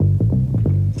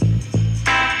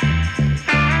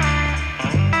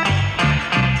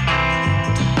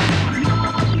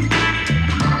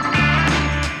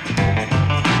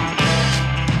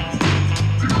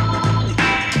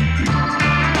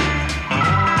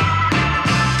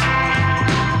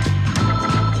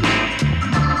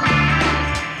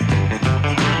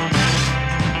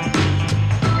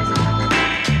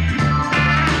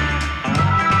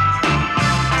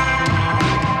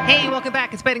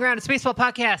Batting Around, a Spaceball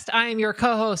podcast. I am your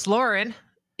co-host, Lauren,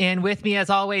 and with me, as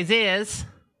always, is...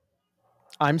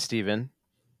 I'm Steven.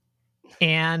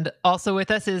 And also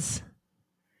with us is...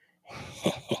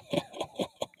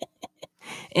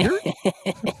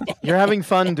 You're having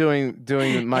fun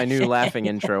doing my new laughing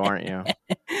intro, aren't you?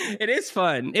 It is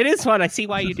fun. It is fun. I see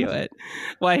why you do it.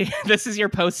 Why this is your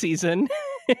postseason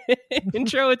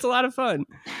intro. It's a lot of fun.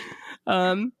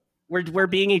 We're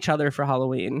being each other for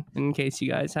Halloween. In case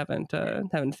you guys haven't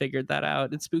figured that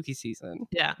out, it's spooky season.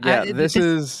 Yeah. This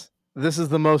is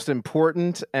the most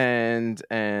important and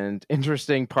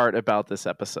interesting part about this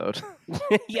episode.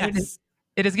 Yes.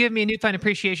 It has given me a newfound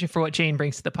appreciation for what Jane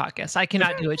brings to the podcast. I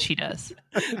cannot do what she does.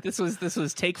 This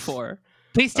was take 4.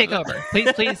 Please take over. Please.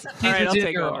 All right, I'll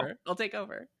take over. I'll take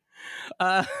over.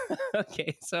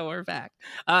 Okay, so we're back.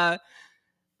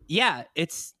 Yeah,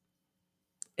 it's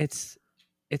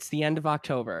the end of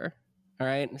October. All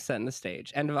right, setting the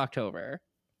stage. End of October.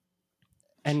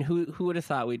 And who would have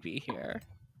thought we'd be here?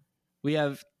 We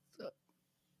have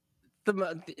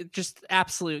just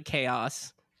absolute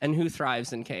chaos. And who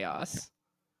thrives in chaos?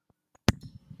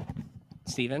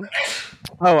 Steven?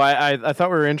 Oh, I thought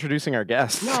we were introducing our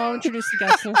guest. No, I'll introduce the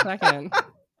guest in a second.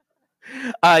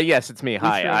 Yes, it's me.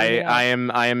 Hi, I am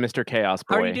Mr. Chaos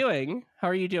Boy. How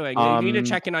are you doing? We need to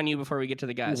check in on you before we get to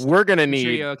the guest. We're gonna need.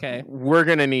 Sure you're okay. We're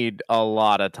gonna need a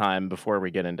lot of time before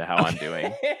we get into how I'm doing.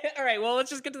 All right. Well, let's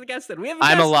just get to the guest then.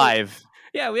 I'm alive.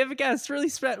 Yeah, we have a guest. Really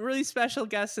special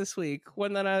guest this week.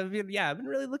 One that I've been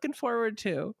really looking forward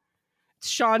to. It's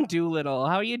Sean Doolittle.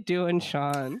 How are you doing,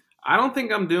 Sean? I don't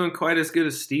think I'm doing quite as good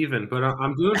as Steven, but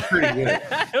I'm doing pretty good.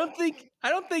 I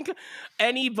don't think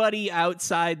anybody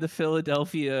outside the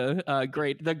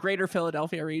greater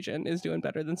Philadelphia region is doing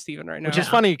better than Steven right now. Which is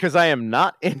funny because I am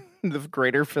not in the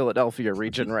greater Philadelphia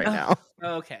region right now.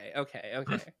 Okay.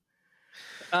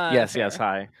 Yes.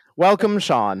 Hi. Welcome,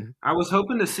 Sean. I was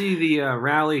hoping to see the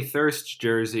Rally Thirst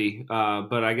jersey,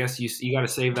 but I guess you got to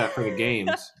save that for the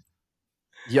games.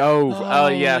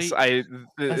 Yes,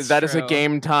 that is a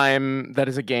game time. That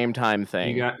is a game time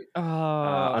thing.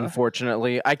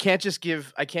 Unfortunately, I can't just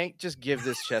give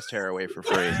this chest hair away for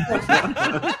free.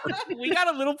 We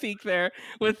got a little peek there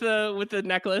with the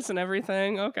necklace and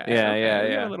everything. Okay.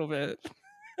 Yeah. A little bit.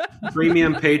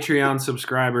 Premium Patreon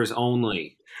subscribers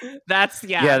only. That's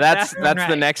right.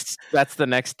 the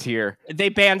next tier. They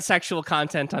banned sexual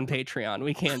content on Patreon.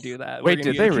 We can't do that. Wait,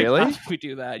 did they really? We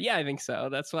do that. Yeah, I think so.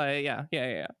 That's why. Yeah.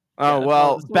 Oh,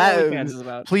 well,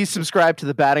 please subscribe to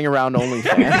the Batting Around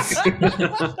OnlyFans.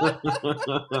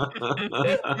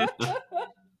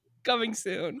 Coming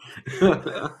soon.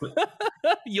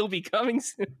 You'll be coming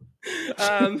soon.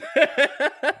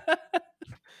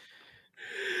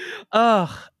 All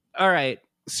right.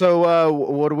 So,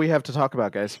 what do we have to talk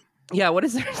about, guys? Yeah, what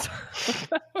is there to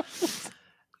talk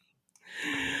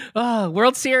about?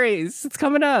 World Series. It's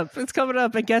coming up.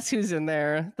 And guess who's in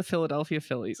there? The Philadelphia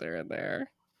Phillies are in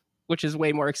there, which is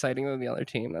way more exciting than the other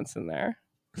team that's in there.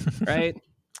 Right?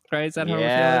 Is that how we're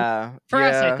feeling? For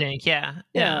us, I think. Yeah.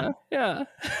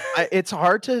 It's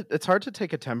hard to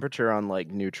take a temperature on like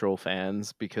neutral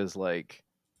fans because like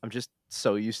I'm just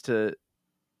so used to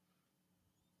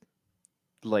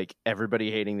like everybody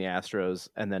hating the Astros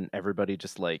and then everybody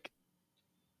just like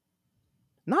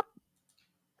not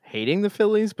hating the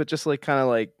Phillies, but just like kind of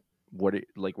like what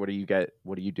are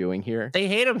you doing here? They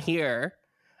hate them here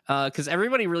because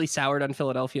everybody really soured on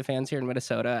Philadelphia fans here in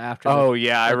Minnesota after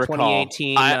I recall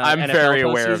 2018 I'm NFL very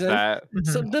aware postseason. of that.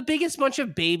 So the biggest bunch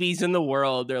of babies in the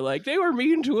world, they're like, they were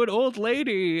mean to an old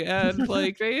lady and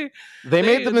like they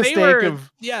made the mistake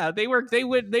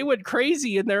they went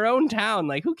crazy in their own town.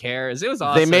 Like, who cares? It was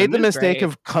awesome. They made the mistake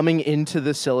of coming into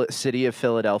the city of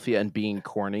Philadelphia and being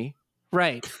corny.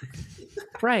 Right.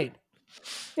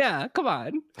 Yeah, come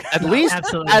on. At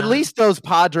least those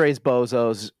Padres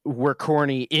bozos were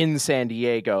corny in San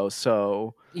Diego,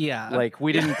 so yeah, like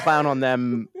we didn't clown on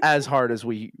them as hard as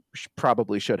we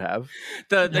probably should have.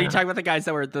 Are you talking about the guys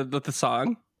that were the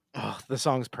song? Oh, the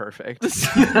song's perfect. It's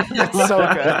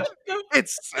so good.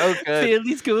 It's so good.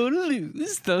 Philly's going to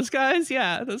lose. Those guys,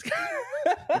 yeah, those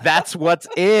guys. That's what's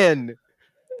in.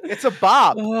 It's a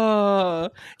bop. Oh,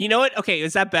 you know what? Okay,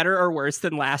 is that better or worse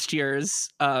than last year's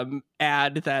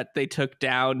ad that they took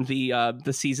down the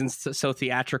season's so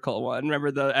theatrical one? Remember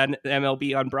the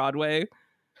MLB on Broadway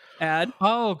ad?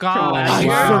 Oh God, I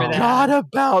forgot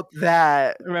about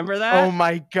that. Remember that? Oh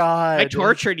my God, I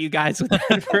tortured you guys with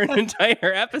that for an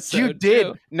entire episode. You did.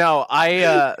 Too. No,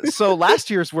 so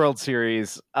last year's World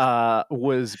Series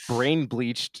was brain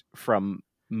bleached from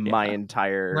my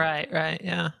entire right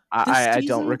yeah. I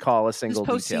don't recall a single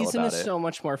detail about it. This postseason is so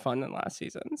much more fun than last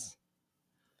season's.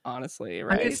 honestly, I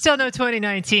right? mean, it's still no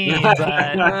 2019, but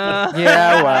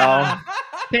Yeah, well,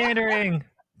 pandering.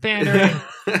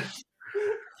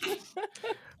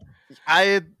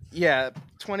 yeah,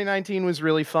 2019 was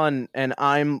really fun, and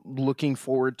I'm looking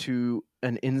forward to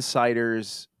an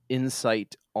insider's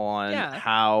insight on Yeah.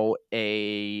 how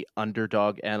a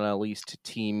underdog NL East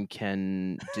team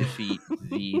can defeat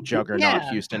the juggernaut Yeah.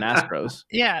 Houston Astros.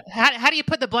 Yeah. How do you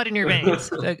put the blood in your veins?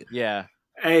 Yeah,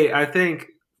 Hey, I think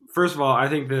first of all, I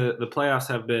think the playoffs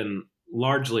have been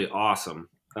largely awesome.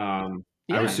 I was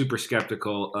Yeah. super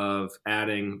skeptical of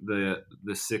adding the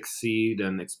sixth seed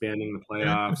and expanding the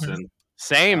playoffs, Mhm. and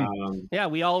same. Yeah,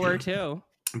 we all were too.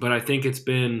 but I think it's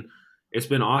been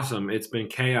awesome. It's been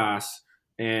chaos,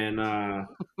 and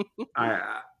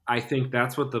I think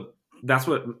that's what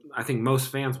I think most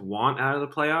fans want out of the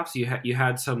playoffs. You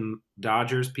had some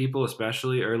Dodgers people,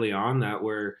 especially early on, that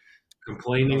were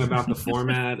complaining about the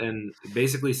format and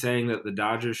basically saying that the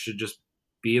Dodgers should just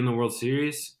be in the World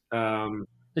Series.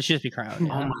 It should just be crowned.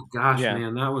 Oh Yeah. my gosh, Yeah.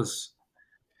 man, that was.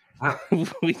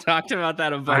 We talked about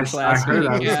that a I bunch last heard. week.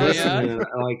 I was Yeah, listening.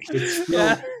 Like it's so,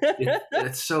 yeah.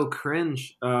 it's so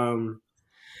cringe.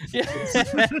 Yeah.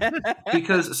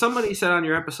 Because somebody said on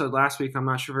your episode last week, I'm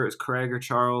not sure if it was Craig or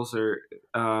Charles or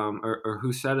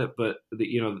who said it, but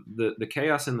the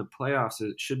chaos in the playoffs,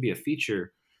 it should be a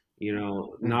feature,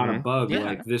 not a Mhm. bug. Yeah.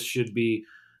 Like this should be.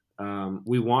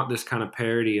 We want this kind of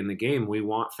parity in the game. We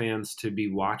want fans to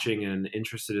be watching and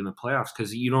interested in the playoffs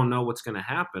because you don't know what's going to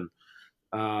happen.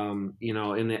 In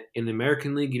the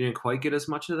American League, you didn't quite get as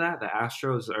much of that. The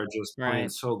Astros are just playing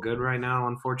Right. so good right now,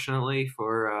 unfortunately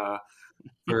for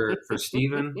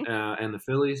Steven and the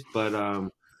Phillies. But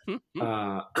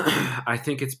I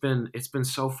think it's been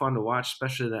so fun to watch,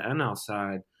 especially the NL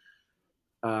side.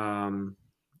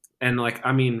 And like,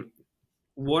 I mean,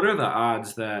 what are the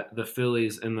odds that the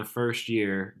Phillies in the first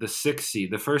year, the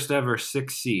first ever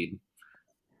sixth seed,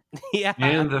 Yeah.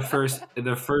 and the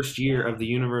first year of the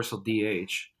universal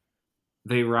DH,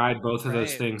 they ride both of those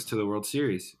Right. things to the World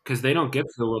Series because they don't get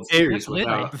to the World It- Series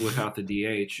Absolutely. without the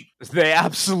DH. They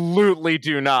absolutely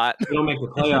do not. They don't make the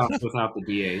playoffs without the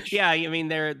DH. Yeah, I mean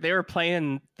they were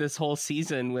playing this whole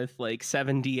season with like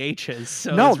 7 DHs.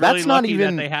 So No, it's really that's not lucky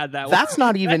even- that they had that. That's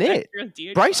not even it.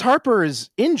 DH Bryce spot. Harper is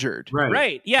injured. Right.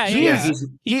 Right. Yeah. He yeah. is-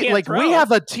 He can't Like throw. we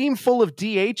have a team full of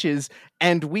DHs,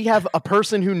 and we have a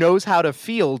person who knows how to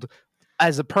field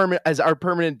as our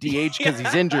permanent DH because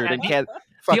he's injured and can't.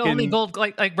 The Fucking, only gold,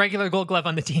 like regular Gold Glove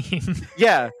on the team.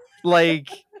 yeah, like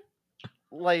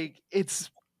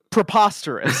it's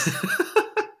preposterous.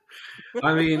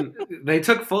 I mean, they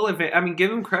took full advantage. I mean, give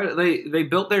them credit. They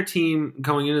built their team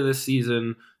going into this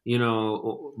season,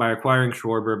 by acquiring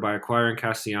Schwarber, by acquiring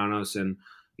Castellanos, and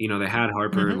they had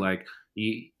Harper. Mhm. Like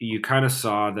you kind of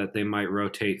saw that they might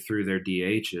rotate through their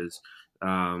DHs,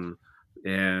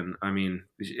 and I mean,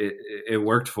 it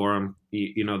worked for them.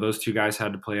 Those two guys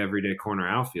had to play everyday corner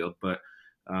outfield, but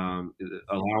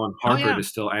allowing Harper yeah. to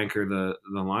still anchor the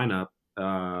lineup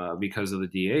because of the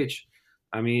DH.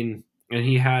 I mean, and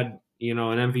he had an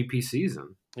MVP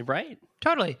season. Right.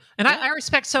 Totally. And I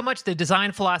respect so much the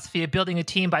design philosophy of building a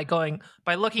team by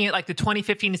looking at like the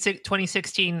 2015 to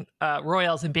 2016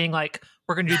 Royals and being like,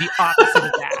 we're going to do the opposite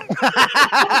of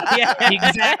that.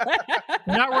 Yeah.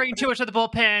 We're not worrying too much about the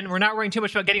bullpen. We're not worrying too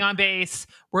much about getting on base.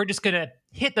 We're just going to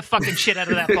hit the fucking shit out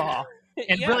of that ball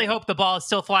and Yeah. really hope the ball is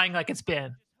still flying like it's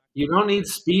been. You don't need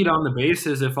speed on the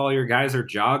bases if all your guys are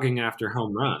jogging after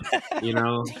home run. Yeah.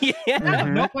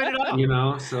 Mhm. No point at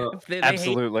all. So They hate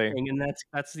Absolutely. pitching, and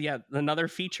that's another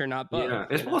feature, not bug. yeah,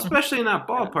 especially in that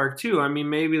ballpark too. I mean,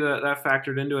 maybe that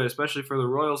factored into it, especially for the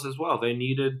Royals as well. They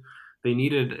needed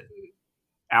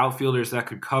outfielders that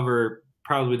could cover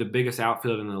probably the biggest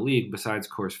outfield in the league besides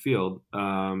Coors Field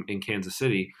in Kansas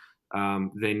City.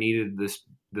 They needed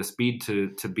the speed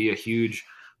to be a huge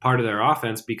part of their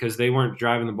offense because they weren't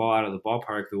driving the ball out of the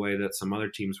ballpark the way that some other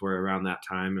teams were around that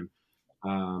time. And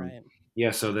Right.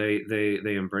 yeah, so they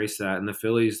embrace that. And the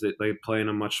Phillies, they play in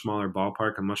a much smaller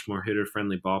ballpark, a much more hitter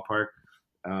friendly ballpark,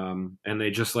 and they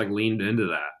just like leaned into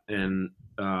that, and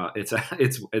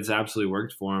it's absolutely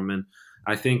worked for them. And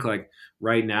I think like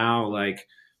right now, like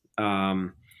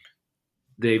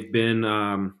they've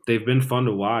been fun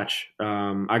to watch.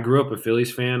 I grew up a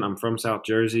Phillies fan. I'm from South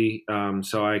Jersey,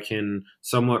 so I can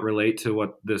somewhat relate to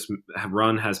what this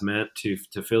run has meant to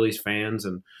Phillies fans.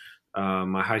 And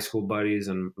my high school buddies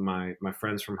and my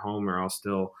friends from home are all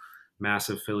still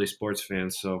massive Philly sports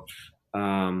fans. So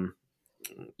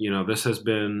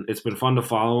it's been fun to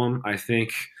follow them. I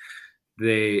think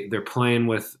they're playing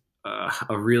with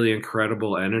a really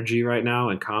incredible energy right now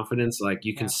and confidence. Like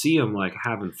you can see them like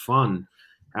having fun.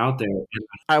 out there.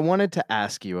 I wanted to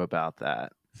ask you about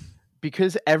that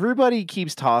because everybody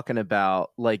keeps talking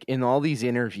about, like, in all these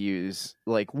interviews,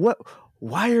 like,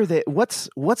 why are they, what's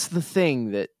the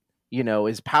thing that, you know,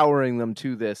 is powering them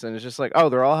to this? And it's just like, oh,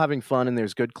 they're all having fun and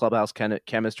there's good clubhouse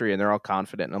chemistry and they're all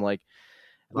confident. And I'm like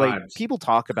Vibes. people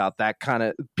talk about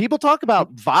people talk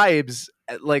about vibes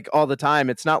like all the time.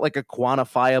 It's not like a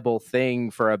quantifiable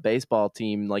thing for a baseball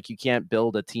team. Like, you can't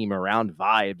build a team around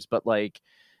vibes, but like,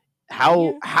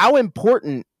 how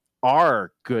important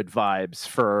are good vibes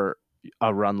for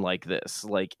a run like this?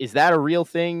 Like, is that a real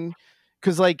thing?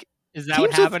 Because like, is that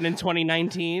what happened in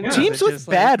 2019? Teams with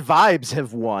bad vibes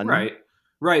have won, right.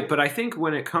 But I think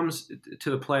when it comes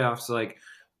to the playoffs, like,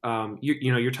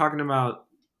 you're talking about,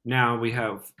 now we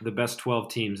have the best 12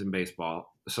 teams in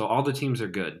baseball, so all the teams are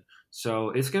good. So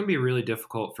it's going to be really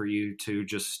difficult for you to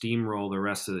just steamroll the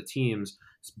rest of the teams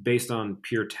based on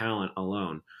pure talent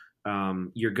alone.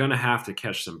 You're going to have to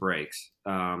catch some breaks.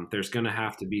 There's going to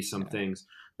have to be some things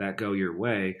that go your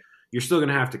way. You're still going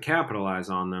to have to capitalize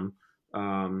on them.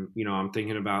 I'm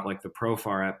thinking about like the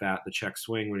Profar at bat, the check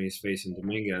swing when he's facing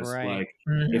Dominguez. Right. Like,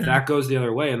 if that goes the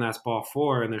other way and that's ball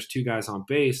 4 and there's 2 guys on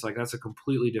base, like, that's a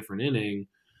completely different inning.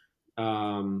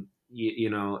 I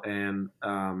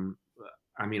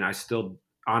mean, I still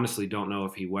honestly don't know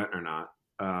if he went or not.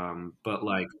 But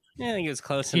like, I think it was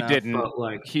close he enough. didn't. But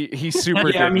like, he super.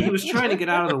 Yeah, I mean, he was trying to get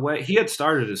out of the way. He had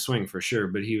started his swing for sure,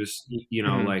 but he was,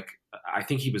 like, I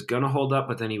think he was gonna hold up,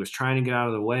 but then he was trying to get out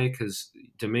of the way because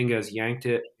Dominguez yanked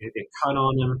it. It cut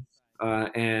on him,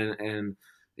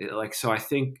 so I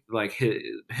think like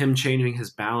him changing his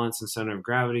balance and center of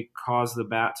gravity caused the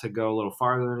bat to go a little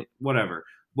farther than whatever.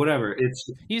 It's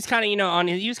he was kind of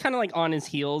he was kind of like on his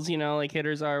heels, like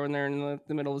hitters are when they're in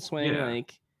the middle of the swing,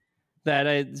 like that.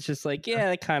 It's just like,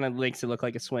 it kind of makes it look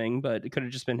like a swing, but it could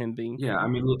have just been him being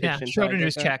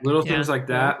Schrodinger's check, little things like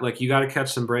that. Like, you got to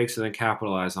catch some breaks and then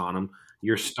capitalize on them.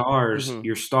 Your stars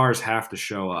have to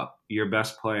show up. Your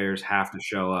best players have to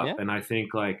show up, and I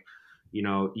think like,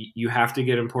 you have to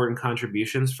get important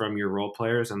contributions from your role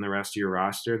players and the rest of your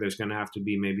roster. There's going to have to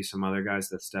be maybe some other guys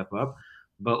that step up,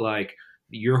 but like,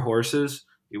 your horses,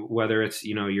 whether it's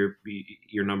your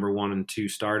number 1 and 2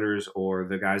 starters or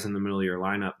the guys in the middle of your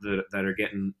lineup that are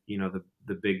getting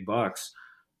the big bucks,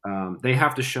 they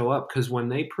have to show up, because when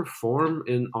they perform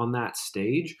on that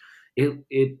stage,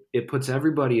 it puts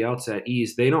everybody else at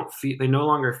ease. They no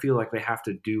longer feel like they have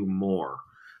to do more.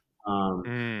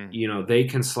 They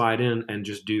can slide in and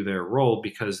just do their role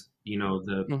because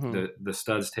the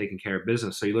stud's taking care of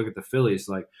business. So you look at the Phillies,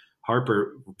 like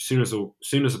Harper, as soon as the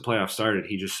playoffs started,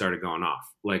 he just started going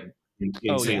off. Like in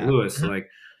St. Louis, like,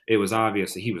 it was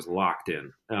obvious that he was locked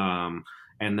in.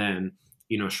 And then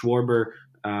Schwarber,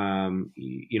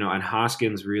 and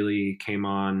Hoskins really came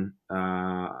on.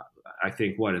 I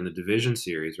think in the division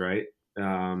series, right?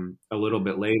 A little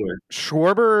bit later.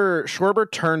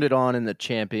 Schwarber turned it on in the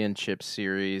championship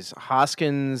series.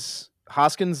 Hoskins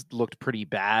looked pretty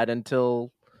bad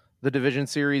until the division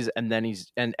series, and then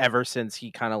ever since he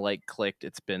kind of like clicked,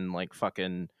 it's been like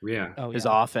fucking his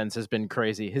offense has been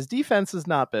crazy. His defense has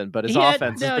not been, but his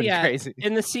offense has been crazy.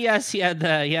 In the CS, he had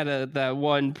the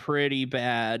one pretty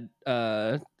bad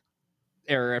error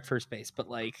at first base, but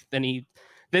like then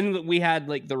we had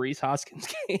like the Rhys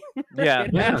Hoskins game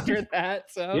after that.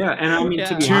 So and I mean,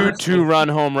 to be honest, 2-run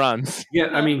home runs.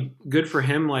 I mean, good for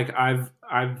him. Like,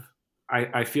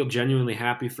 I feel genuinely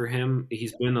happy for him.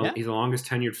 He's been he's the longest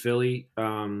tenured Philly.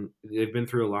 They've been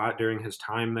through a lot during his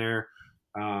time there,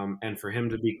 and for him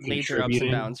to be major ups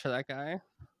and downs for that guy.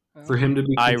 For him to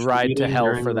be, I ride to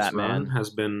hell for that man. Has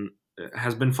been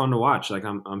fun to watch. Like,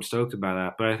 I'm stoked about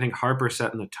that. But I think Harper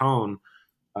setting the tone,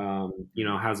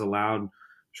 has allowed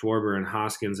Schwarber and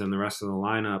Hoskins and the rest of the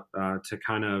lineup to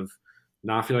kind of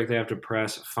not feel like they have to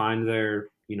press, find their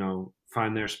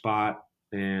spot,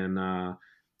 and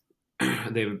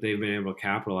they've been able to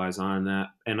capitalize on that.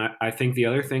 And I think the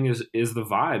other thing is the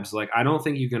vibes. Like, I don't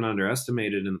think you can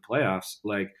underestimate it in the playoffs.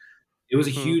 Like, it was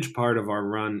a huge part of our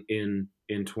run in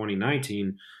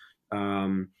 2019.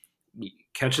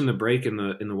 Catching the break in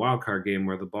the wild card game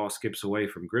where the ball skips away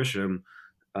from Grisham.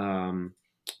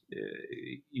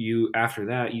 After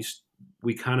that,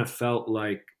 we kind of felt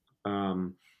like,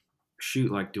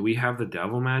 like, do we have the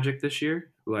devil magic this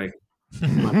year? Like,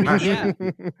 my gosh,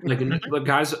 like the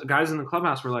guys in the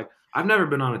clubhouse were like, I've never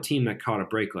been on a team that caught a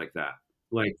break like that.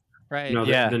 Like,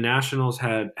 the Nationals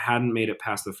hadn't made it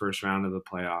past the first round of the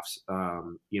playoffs,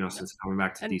 since coming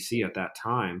back to DC at that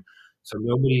time. So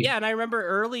nobody. Yeah, and I remember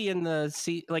early in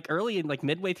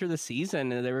midway through the season,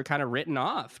 they were kind of written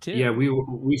off too. Yeah,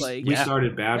 we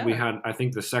started bad. Yeah. We had, I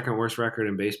think, the second worst record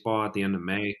in baseball at the end of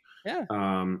May. Yeah.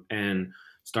 And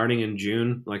starting in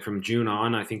June, like from June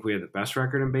on, I think we had the best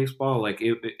record in baseball. Like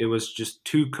it was just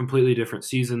 2 completely different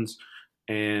seasons.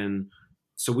 And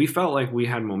so we felt like we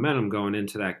had momentum going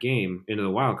into that game, into the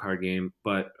wild card game,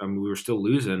 but we were still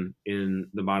losing in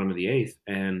the bottom of the 8th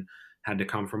and had to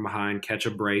come from behind, catch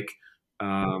a break.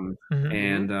 And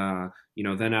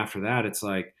then after that, it's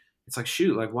like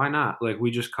shoot, like why not? Like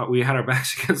we had our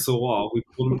backs against the wall. We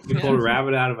pulled a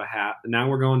rabbit out of a hat. And now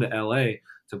we're going to LA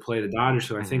to play the Dodgers,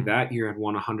 who I think that year had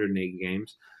won 108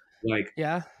 games. Like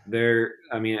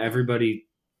everybody,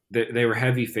 they were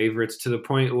heavy favorites to the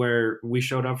point where we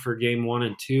showed up for game 1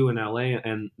 and 2 in LA,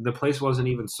 and the place wasn't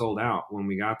even sold out when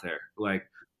we got there. Like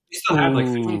we still had like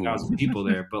 50,000 people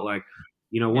there, but like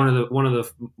one of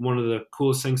the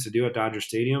coolest things to do at Dodger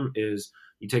Stadium is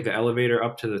you take the elevator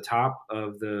up to the top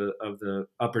of the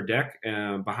upper deck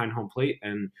behind home plate,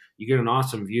 and you get an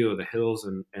awesome view of the hills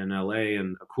in LA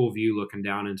and a cool view looking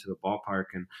down into the ballpark.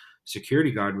 And security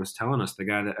guard was telling us, the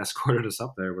guy that escorted us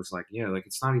up there was like, yeah, like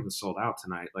it's not even sold out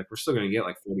tonight. Like we're still going to get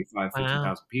like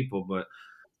 50,000 people, but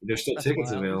there's still tickets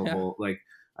available. Yeah. Like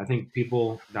I think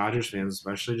Dodgers fans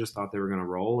especially, just thought they were going to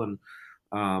roll. And,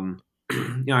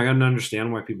 I got to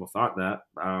understand why people thought that.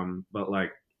 But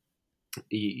like,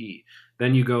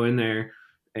 then you go in there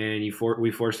and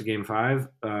we forced a game 5,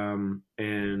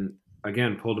 and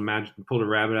again pulled a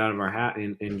rabbit out of our hat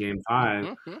in game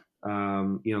 5.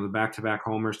 The back-to-back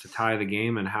homers to tie the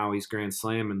game and Howie's grand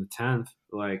slam in the 10th.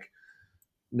 Like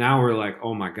now we're like,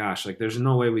 oh my gosh, like there's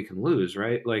no way we can lose,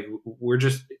 right? Like we're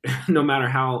just no matter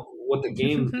how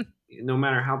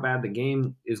bad the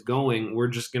game is going, we're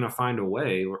just gonna find a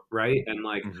way, right? And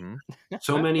like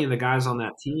so many of the guys on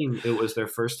that team, it was their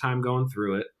first time going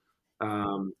through it.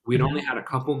 We'd only had a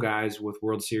couple guys with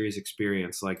World Series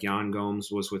experience, like Yan Gomes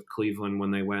was with Cleveland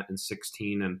when they went in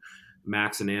 2016, and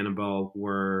Max and Annabelle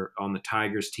were on the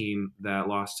Tigers team that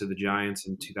lost to the Giants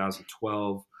in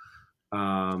 2012.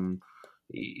 And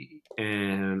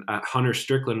Hunter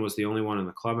Strickland was the only one in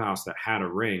the clubhouse that had a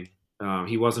ring.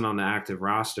 He wasn't on the active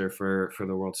roster for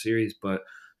the World Series, but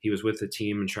he was with the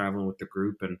team and traveling with the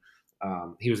group, and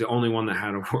he was the only one that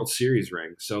had a World Series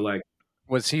ring. So like,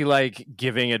 was he like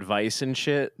giving advice and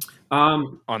shit?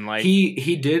 On like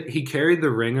he carried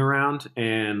the ring around,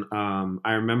 and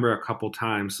I remember a couple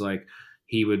times like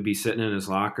he would be sitting in his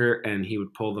locker and he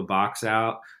would pull the box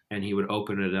out and he would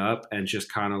open it up and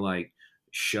just kind of like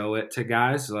show it to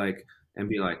guys, like, and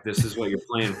be like, this is what you're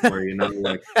playing for,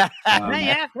 like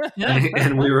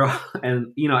and we were,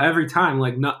 and every time,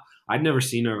 like, no, I don't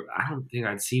think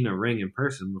I'd seen a ring in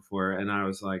person before, and I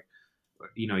was like,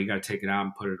 you got to take it out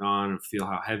and put it on and feel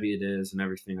how heavy it is and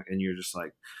everything, and you're just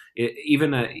like,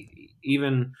 even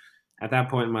at that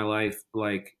point in my life,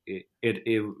 like it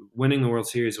winning the World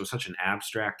Series was such an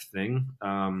abstract thing.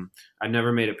 I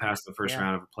never made it past the first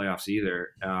round of the playoffs either,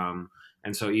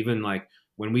 and so even like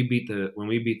when we beat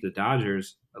the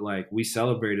Dodgers, like we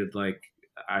celebrated, like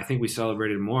I think we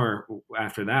celebrated more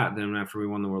after that than after we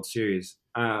won the World Series.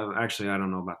 Actually, I don't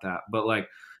know about that, but like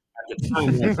at the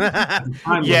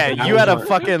time, you had a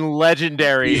fucking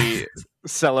legendary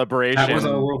celebration that was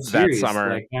our World Series, that summer,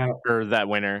 like, or that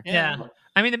winter. Yeah.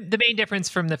 I mean, the main difference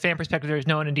from the fan perspective, there is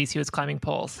no one in DC was climbing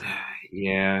poles.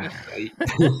 Yeah.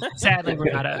 Sadly,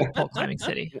 we're not a pole climbing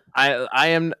city.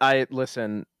 I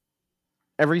listen.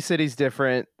 Every city's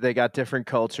different. They got different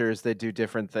cultures. They do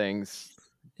different things.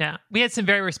 Yeah, we had some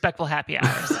very respectful happy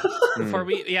hours before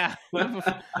we.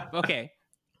 Okay.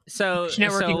 So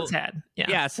networking was had.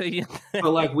 Yeah. So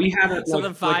but like we had like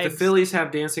the Phillies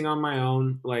have Dancing on My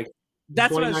Own. Like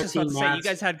that's what I was just about to say. You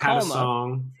guys had a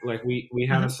song. Like we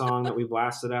had a song that we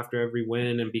blasted after every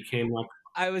win and became like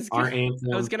our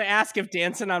anthem. I was gonna ask if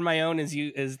Dancing on My Own is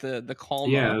the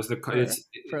calm. Yeah, it was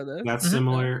that's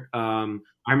similar. I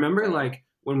remember like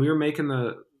when we were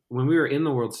in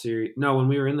the World Series. No, when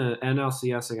we were in the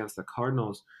NLCS against the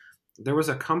Cardinals, there was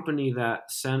a company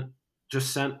that sent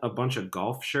a bunch of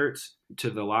golf shirts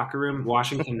to the locker room.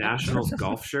 Washington Nationals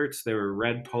golf shirts. They were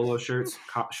red polo shirts,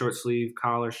 short sleeve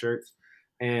collar shirts,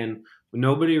 and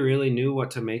nobody really knew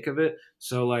what to make of it.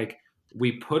 So like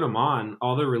we put them on,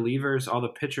 all the relievers, all the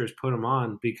pitchers put them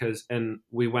on and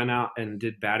we went out and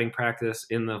did batting practice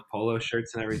in the polo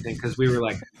shirts and everything. Cause we were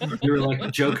like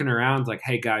joking around like,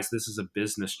 hey guys, this is a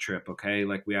business trip. Okay.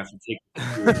 Like we have to take,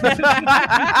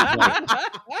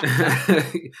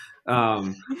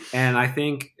 and I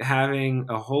think having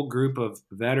a whole group of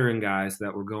veteran guys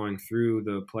that were going through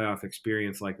the playoff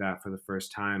experience like that for the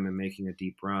first time and making a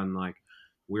deep run, like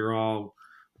we're all,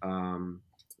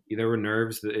 there were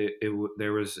nerves.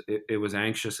 It was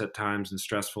anxious at times and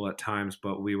stressful at times,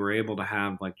 but we were able to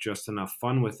have like just enough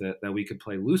fun with it that we could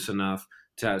play loose enough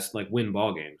to like win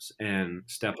ball games and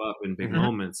step up in big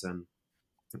moments.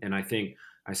 And I think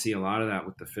I see a lot of that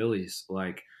with the Phillies.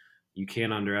 Like, you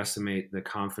can't underestimate the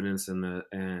confidence and the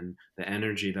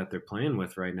energy that they're playing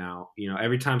with right now.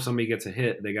 Every time somebody gets a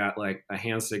hit, they got like a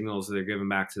hand signals that they're giving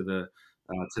back to the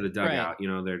dugout.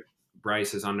 Right.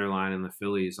 Bryce is underlining the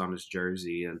Phillies on his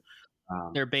jersey, and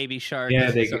their baby shark.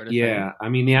 Yeah, thing. I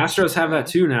mean, the Astros have that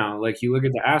too now. Like, you look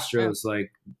at the Astros,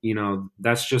 like,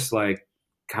 that's just like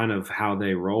kind of how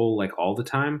they roll, like, all the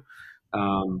time.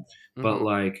 But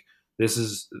like, this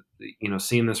is,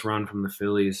 seeing this run from the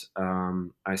Phillies,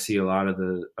 I see a lot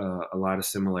of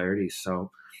similarities.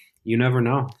 So you never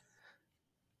know.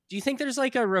 Do you think there's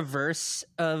like a reverse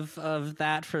of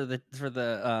that for the for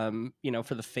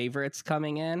the favorites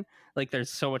coming in? Like, there's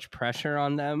so much pressure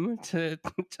on them to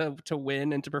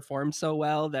win and to perform so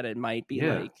well that it might be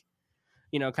like,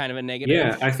 kind of a negative.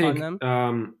 Yeah, I think on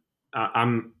them?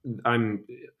 I'm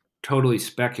totally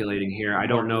speculating here. I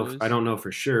don't know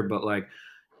for sure, but like,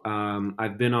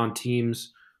 I've been on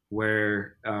teams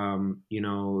where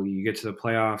you get to the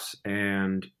playoffs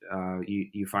and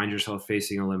you find yourself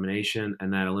facing elimination,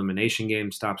 and that elimination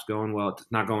game stops going well. It's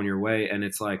not going your way, and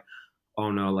it's like, oh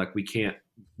no, like,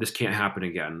 this can't happen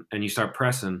again, and you start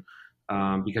pressing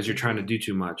because you're trying to do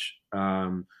too much.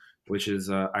 Which is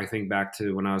I think back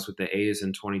to when I was with the A's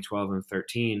in 2012 and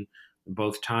 13.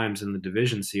 Both times in the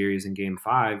division series in Game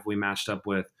 5, we matched up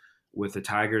with the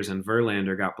Tigers, and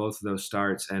Verlander got both of those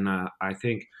starts, and I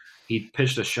think he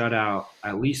pitched a shutout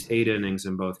at least 8 innings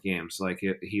in both games. Like,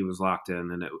 he was locked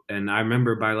in, and I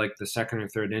remember by like the second or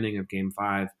third inning of Game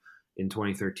 5 in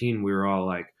 2013, we were all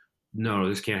like, no,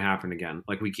 this can't happen again.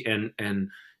 Like,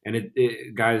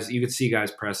 guys, you could see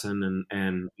guys pressing,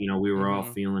 and we were all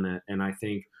feeling it. And I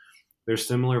think there's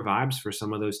similar vibes for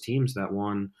some of those teams that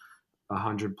won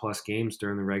 100+ games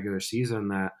during the regular season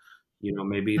that,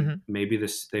 maybe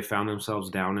they found themselves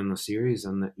down in the series,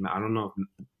 and I don't know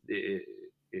if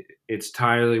it's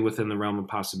entirely within the realm of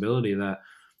possibility that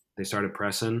they started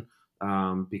pressing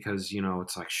because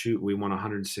it's like, shoot, we won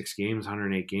 106 games,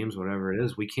 108 games, whatever it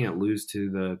is. We can't lose to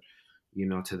the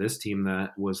to this team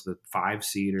that was the 5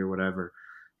 seed or whatever.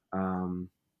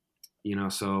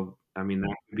 So I mean,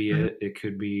 that could be it. It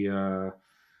could be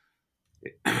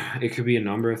it could be a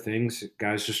number of things.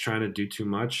 Guys just trying to do too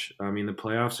much. I mean, the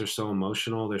playoffs are so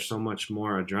emotional. There's so much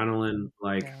more adrenaline.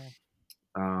 Like,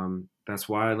 that's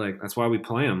why we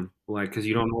play them. Like, because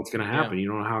you don't know what's going to happen. You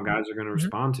don't know how guys are going to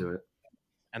respond to it.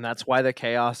 And that's why the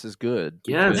chaos is good.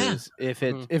 Yes.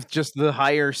 If just the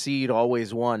higher seed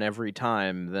always won every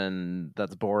time, then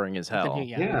that's boring as hell.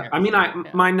 Yeah. I mean,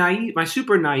 my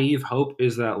super naive hope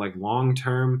is that, like, long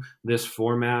term, this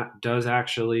format does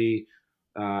actually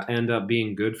end up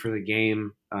being good for the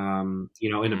game, in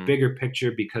a bigger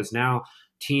picture, because now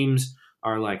teams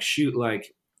are like, shoot,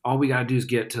 like, all we got to do is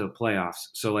get to the playoffs.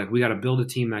 So, like, we got to build a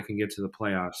team that can get to the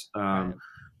playoffs.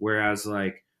 Whereas,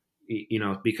 like,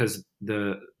 because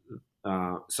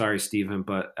sorry, Stephen,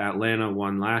 but Atlanta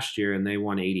won last year and they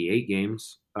won 88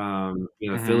 games.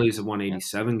 Phillies have won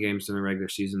 87 games in the regular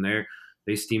season.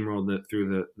 They steamrolled it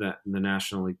through the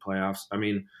National League playoffs. I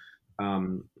mean,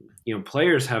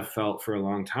 players have felt for a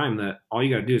long time that all you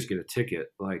got to do is get a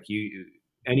ticket. Like,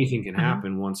 anything can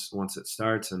happen once it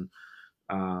starts. And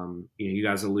you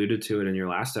guys alluded to it in your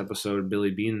last episode,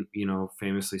 Billy Beane,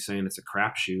 famously saying it's a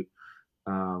crapshoot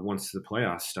once the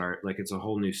playoffs start. Like, it's a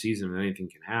whole new season and anything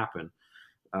can happen.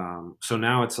 So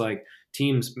now it's like,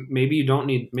 teams, maybe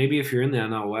if you're in the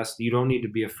NL West, you don't need to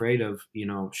be afraid of,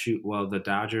 the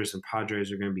Dodgers and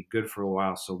Padres are going to be good for a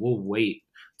while, so we'll wait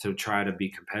to try to be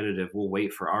competitive. We'll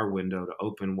wait for our window to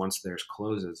open once theirs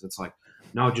closes. It's like,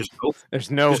 no, just go.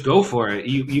 Just go for it.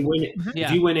 You win it.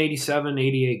 If you win 87,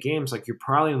 88 games, like, you're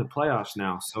probably in the playoffs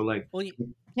now. So, like,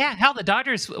 yeah, hell, the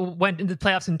Dodgers went into the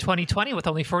playoffs in 2020 with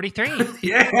only 43.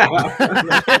 Yeah.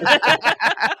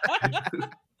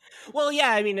 Well, yeah,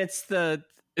 I mean, it's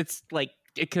like,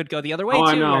 it could go the other way.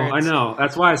 Oh, too, I know.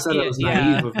 That's why I said it was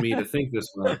naive of me to think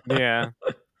this way. Yeah.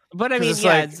 But I mean,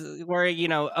 it's where,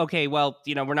 okay, well,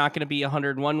 we're not going to be a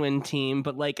 101 win team,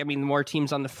 but, like, I mean, more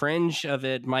teams on the fringe of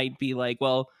it might be like,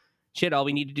 well, shit, all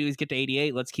we need to do is get to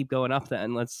 88. Let's keep going up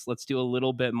then. Let's do a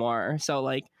little bit more. So,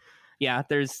 like, yeah,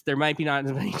 there might be not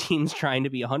as many teams trying to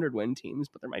be 100 win teams,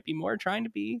 but there might be more trying to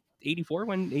be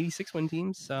 86 win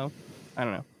teams. So I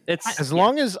don't know. It's as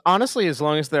long as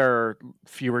there are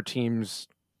fewer teams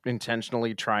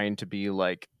intentionally trying to be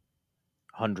like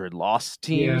 100 loss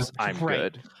teams, I'm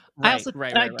good. I also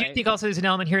right, I right, do right. think also there's an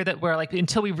element here that where like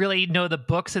until we really know the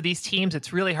books of these teams,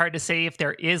 it's really hard to say if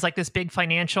there is like this big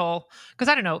financial, because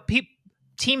I don't know,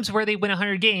 teams where they win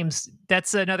 100 games,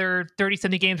 that's another 30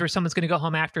 something games where someone's going to go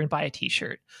home after and buy a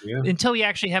t-shirt. Yeah. Until we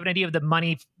actually have an idea of the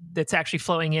money that's actually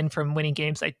flowing in from winning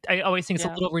games, I always think it's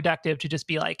a little reductive to just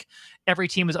be like every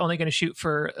team is only going to shoot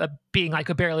for being like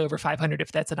a barely over 500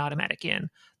 if that's an automatic in.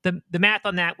 The math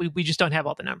on that, we just don't have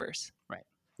all the numbers.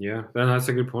 Yeah, that's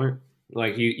a good point.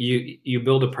 Like you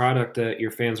build a product that your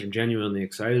fans are genuinely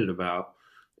excited about,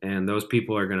 and those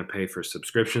people are going to pay for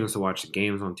subscriptions to watch the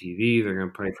games on TV. They're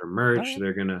going to pay for merch. Right.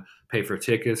 They're going to pay for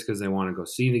tickets because they want to go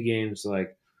see the games.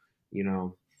 Like, you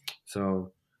know,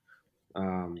 so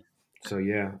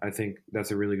yeah, I think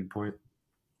that's a really good point.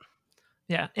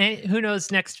 Yeah, and who knows?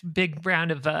 Next big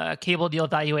round of cable deal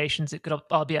valuations, it could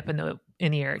all be up in the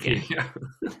air again. Yeah.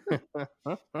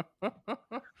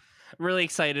 Really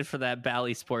excited for that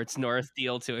Bally Sports North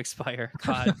deal to expire.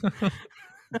 God.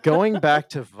 Going back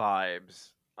to vibes,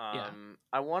 Yeah.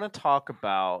 I want to talk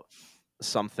about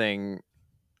something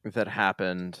that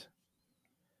happened.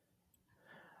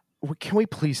 Can we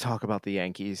please talk about the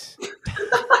Yankees?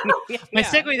 My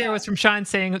segue there was from Sean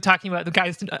talking about the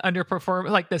guys underperform,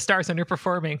 like the stars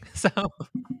underperforming. So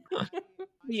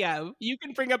Yeah, you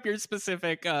can bring up your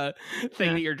specific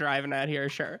thing that you're driving at here,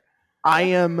 sure. I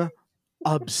am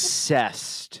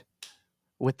obsessed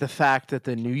with the fact that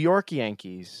the New York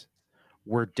Yankees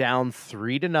were down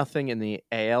 3-0 in the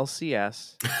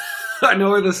ALCS. I know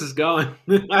where this is going.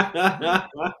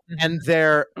 And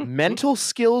their mental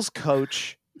skills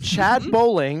coach, Chad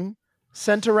Bowling,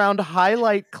 sent around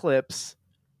highlight clips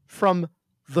from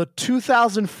the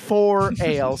 2004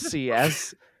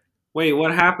 ALCS. Wait,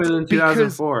 what happened in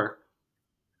 2004?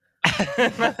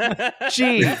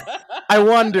 Gee, I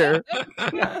wonder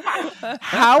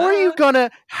how are you gonna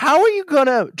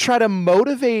try to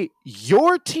motivate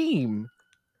your team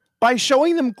by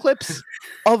showing them clips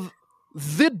of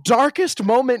the darkest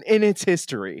moment in its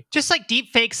history? just like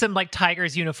deep fake some like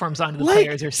Tigers uniforms onto the Like,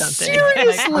 players or something.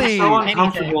 seriously? I'm so Anything.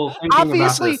 uncomfortable thinking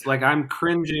Obviously- about this. Like I'm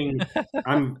cringing.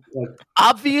 I'm like,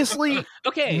 Obviously,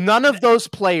 Okay. none of those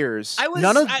players, I was-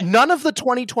 none of the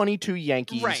 2022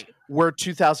 Yankees Right. were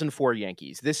 2004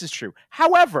 Yankees. This is true.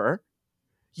 However,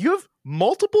 you have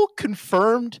multiple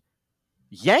confirmed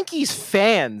Yankees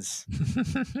fans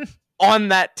on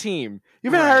that team.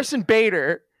 You've got Right. Harrison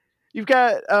Bader. You've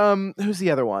got who's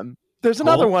the other one? There's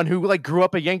another Cole? one who like grew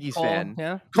up a Yankees Cole, fan.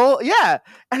 yeah. Cole, yeah.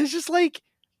 And it's just like,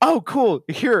 oh, cool.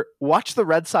 Here, watch the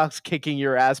Red Sox kicking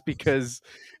your ass because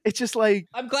it's just like,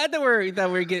 I'm glad that we're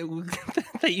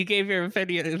that you gave your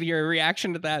opinion, your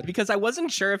reaction to that, because I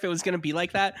wasn't sure if it was going to be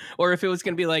like that or if it was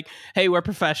going to be like, hey, we're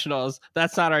professionals,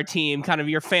 that's not our team, kind of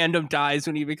your fandom dies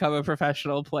when you become a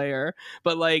professional player.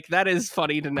 But like that is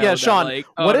funny to know. Yeah, that, Sean, like,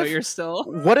 what no, if- you're still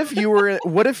what if you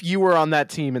were on that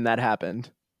team and that happened?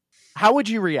 How would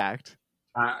you react?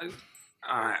 I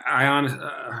honestly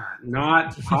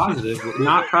not positive.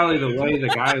 Not probably the way the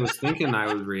guy was thinking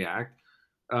I would react.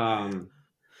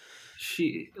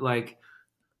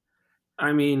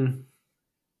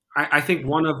 I think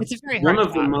one of It's very one hard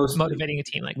of the most motivating a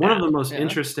team like one that. of the most Yeah.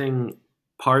 interesting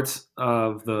parts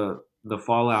of the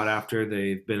fallout after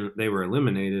they were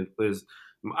eliminated was,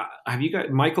 have you got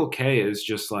Michael K is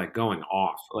just like going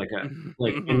off like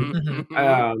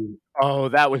Mhm. Oh,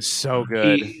 that was so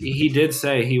good. he did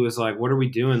say, he was like, what are we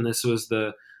doing? This was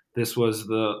the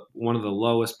one of the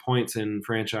lowest points in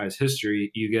franchise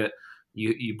history.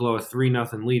 You blow a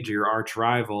 3-0 lead to your arch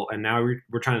rival, and now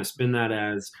we're trying to spin that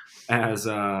as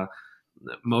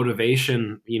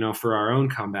motivation, for our own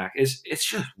comeback. It's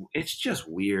just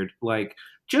weird. Like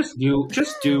just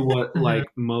do what like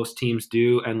most teams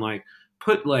do, and like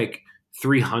put like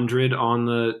 300 on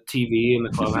the TV in the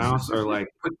clubhouse, or like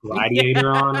put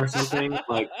Gladiator on or something.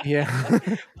 Like, Yeah.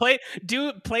 play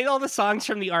all the songs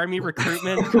from the Army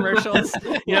recruitment commercials.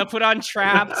 Put on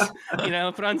Trapped.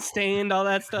 Put on Stained, all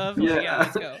that stuff. Like, Yeah.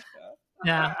 let's go.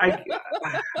 Yeah, I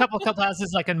couple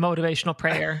houses like a motivational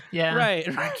prayer. Yeah, Right.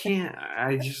 I can't.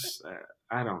 I just.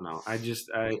 I don't know.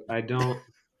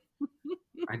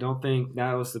 I don't think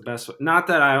that was the best. Not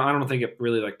that I don't think it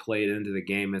really like played into the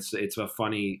game. It's a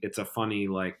funny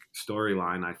like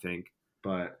storyline, I think.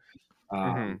 But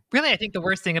really, I think the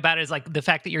worst thing about it is like the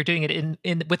fact that you're doing it in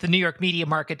with the New York media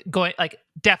market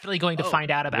definitely going to find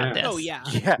out about yeah. this. Oh yeah.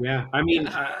 Yeah. yeah, I mean,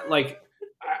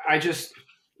 I just,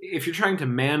 if you're trying to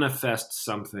manifest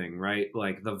something, right?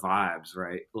 Like the vibes,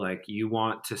 right? Like you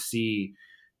want to see.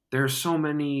 There's so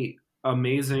many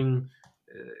amazing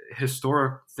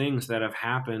historic things that have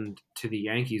happened to the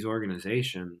Yankees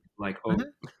organization. Like Mhm.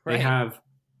 they Right. have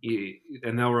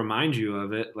and they'll remind you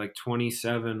of it, like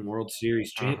 27 World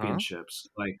Series championships.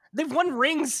 Like they've won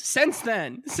rings since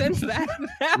then. Since that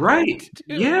happened, right? too.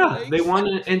 Yeah, Like, they won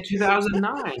it in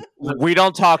 2009. We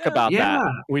don't talk about that.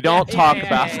 We don't talk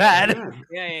about that.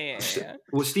 Yeah.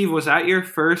 Well, Steve, was that your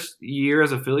first year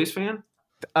as a Phillies fan?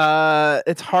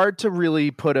 It's hard to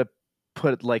really put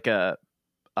like a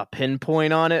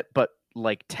pinpoint on it, but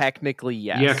like technically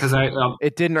yes. Yeah, because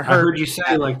it didn't hurt. I heard you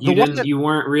say like you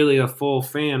weren't really a full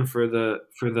fan for the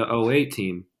 08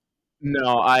 team.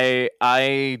 No,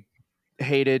 I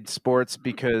hated sports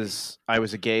because I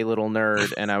was a gay little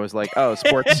nerd, and I was like, oh,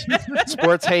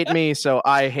 sports hate me, so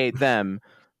I hate them.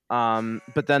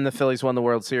 But then the Phillies won the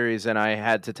World Series, and I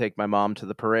had to take my mom to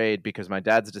the parade because my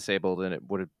dad's disabled, and it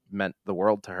would have meant the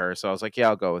world to her. So I was like, yeah,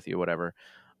 I'll go with you, whatever.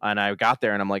 And I got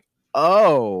there, and I'm like,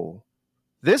 oh,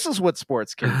 this is what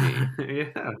sports can be.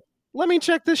 Yeah. Let me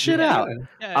check this shit out.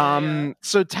 Yeah.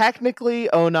 So technically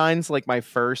 09's like my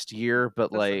first year,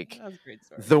 but that's a great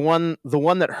story. the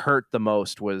one that hurt the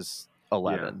most was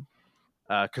 11.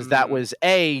 Because that was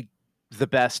A, the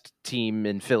best team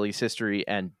in Phillies history,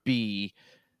 and B,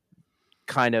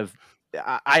 kind of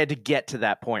I had to get to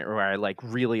that point where I like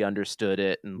really understood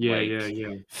it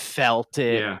and felt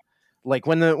it. Yeah. Like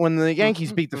when the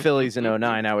Yankees beat the Phillies in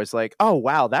 09, I was like, oh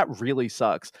wow, that really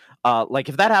sucks. Like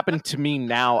if that happened to me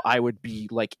now, I would be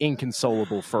like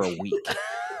inconsolable for a week.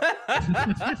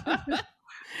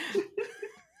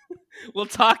 We'll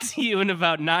talk to you in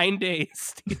about 9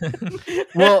 days.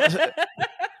 Well,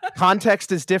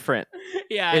 context is different.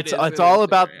 Yeah, it's all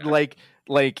about like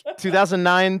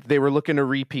 2009. They were looking to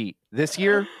repeat this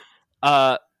year.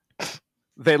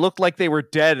 They looked like they were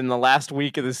dead in the last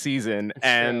week of the season,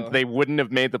 and they wouldn't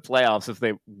have made the playoffs if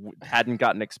they hadn't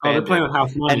gotten expanded. They're playing with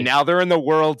house money. And now they're in the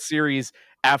World Series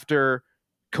after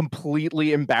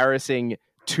completely embarrassing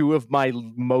two of my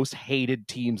most hated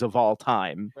teams of all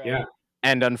time. Right. Yeah.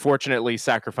 And unfortunately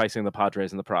sacrificing the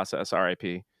Padres in the process.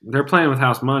 RIP. They're playing with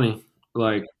house money.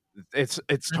 Like it's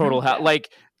total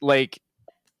like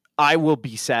I will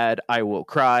be sad, I will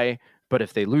cry, but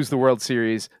if they lose the World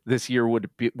Series, this year would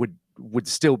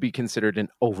still be considered an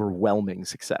overwhelming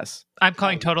success. I'm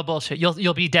calling total bullshit.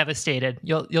 You'll be devastated.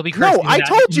 You'll be cursing. No, I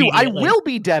told you I will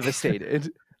be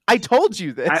devastated. I told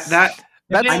you this.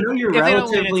 I know you're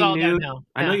relatively new.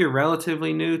 I know you're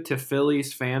relatively new to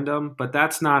Phillies fandom, but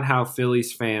that's not how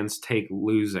Phillies fans take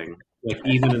losing. Like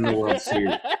even in the World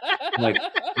Series, like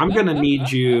I'm gonna need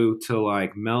you to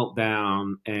like melt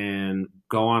down and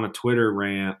go on a Twitter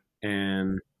rant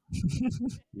and.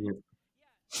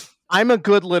 I'm a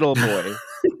good little boy.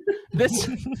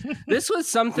 This was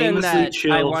something that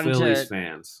I wanted Phillies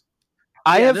fans.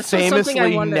 I have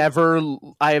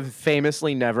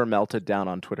famously never melted down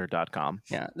on Twitter.com.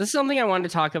 Yeah, this is something I wanted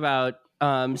to talk about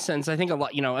since I think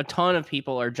a ton of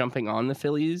people are jumping on the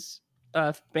Phillies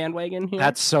bandwagon here.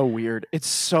 That's so weird. It's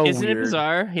so Isn't weird. It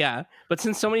bizarre? Yeah. But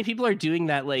since so many people are doing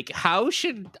that, like, how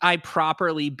should I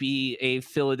properly be a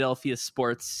Philadelphia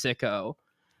sports sicko?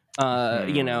 For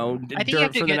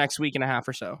the next week and a half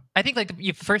or so. I think like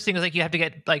the first thing is like you have to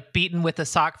get like beaten with a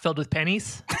sock filled with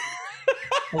pennies.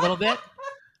 A little bit.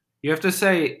 You have to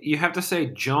say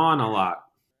John a lot.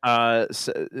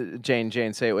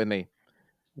 Jane, say it with me.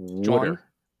 Wooder.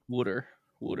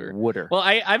 Well,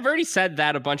 I've already said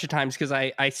that a bunch of times because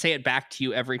I say it back to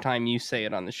you every time you say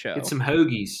it on the show. Get some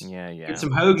hoagies. Yeah. Get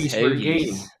some hoagies for the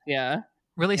game. Yeah.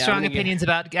 Really strong opinions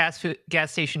about gas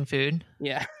station food.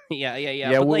 Yeah.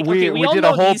 Yeah, but like, we did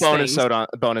a whole bonus episode on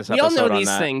that. We all know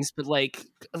these things, but like,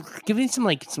 give me some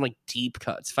deep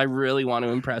cuts. If I really want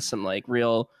to impress some like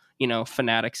real,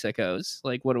 fanatic sickos,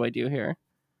 like what do I do here?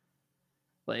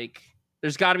 Like,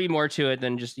 there's got to be more to it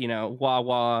than just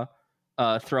wah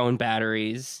throwing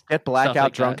batteries. Get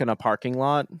blackout drunk in a parking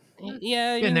lot.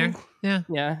 Yeah, in there.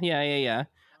 Yeah.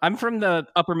 I'm from the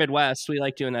upper Midwest. We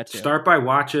like doing that too. Start by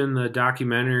watching the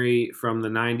documentary from the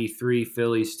 93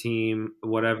 Phillies team,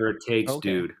 Whatever It Takes,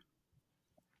 Dude.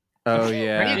 Oh,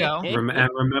 yeah. There you go.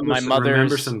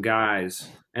 Remember some guys.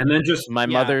 And then just my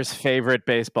mother's favorite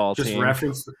baseball team.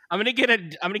 Reference. I'm gonna get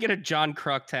a John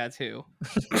Kruk tattoo.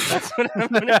 That's what I'm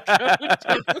gonna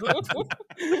go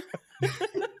do.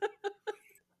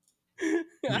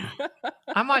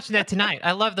 I'm watching that tonight.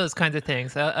 I love those kinds of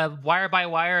things. Wire by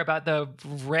wire about the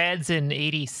Reds in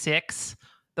 '86.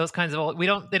 Those kinds of they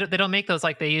don't make those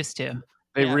like they used to.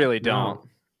 They really don't.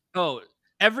 Oh,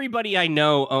 everybody I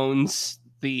know owns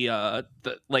the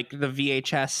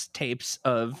VHS tapes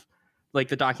of like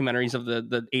the documentaries of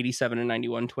the 87 and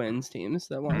 91 Twins teams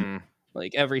that won.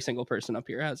 Like every single person up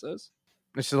here has those.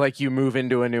 It's just like you move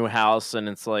into a new house and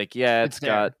it's like, it's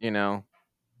got,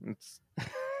 it's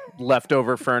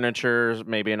leftover furniture,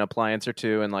 maybe an appliance or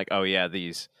two, and like, oh yeah,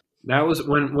 these. That was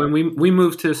when we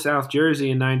moved to South Jersey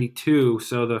in '92.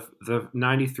 So the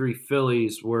 '93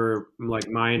 Phillies were like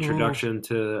my introduction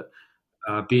to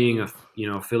being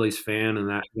a Phillies fan, and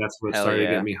that's what Hell started to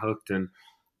yeah. get me hooked. And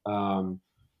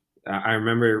I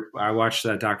remember I watched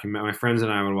that document. My friends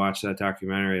and I would watch that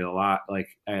documentary a lot, like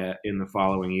in the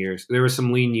following years. There were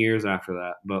some lean years after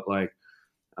that, but like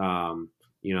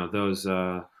those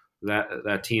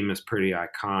that team is pretty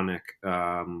iconic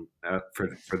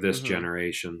for this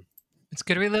generation. It's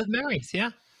good to relive memories. Yeah.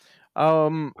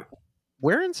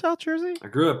 Where in South Jersey? I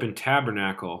grew up in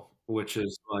Tabernacle, which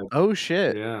is like Oh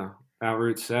shit. yeah, out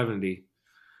Route 70,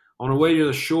 on the way to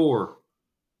the shore.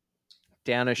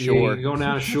 Down a Yeah, shore. you go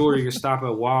down the shore. You can stop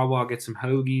at Wawa, get some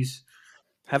hoagies.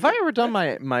 Have I ever done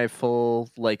my full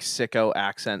like sicko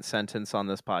accent sentence on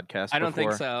this podcast? I don't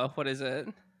think before? so. What is it?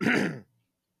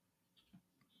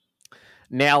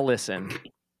 Now listen,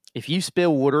 if you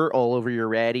spill water all over your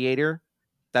radiator,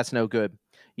 that's no good.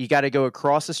 You got to go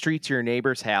across the street to your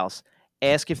neighbor's house,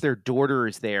 ask if their daughter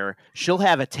is there. She'll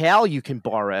have a towel you can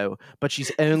borrow, but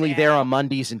she's only there on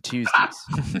Mondays and Tuesdays.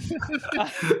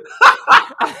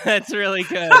 That's really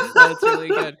good. That's really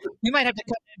good. We might have to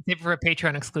cut it for a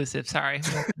Patreon exclusive. Sorry.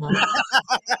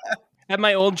 At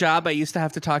my old job, I used to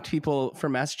have to talk to people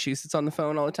from Massachusetts on the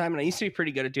phone all the time, and I used to be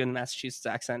pretty good at doing the Massachusetts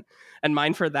accent. And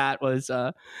mine for that was,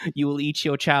 "You will eat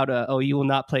your chowder, oh, you will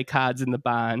not play cards in the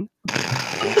barn."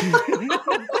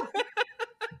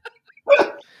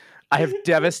 I have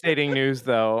devastating news,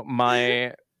 though.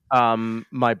 My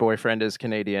boyfriend is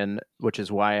Canadian, which is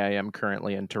why I am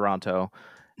currently in Toronto,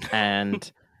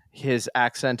 and his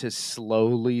accent is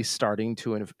slowly starting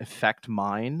to affect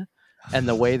mine. And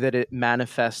the way that it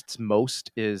manifests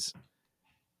most is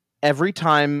every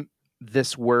time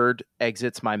this word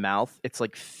exits my mouth, it's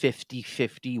like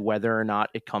 50-50 whether or not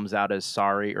it comes out as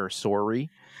sorry or sorry.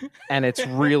 And it's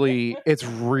really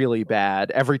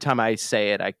bad. Every time I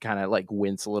say it, I kind of like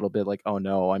wince a little bit, like, oh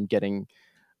no, I'm getting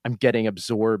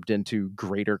absorbed into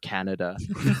Greater Canada.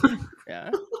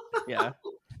 Yeah.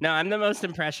 No, I'm the most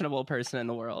impressionable person in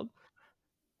the world.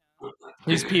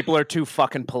 These people are too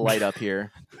fucking polite up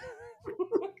here.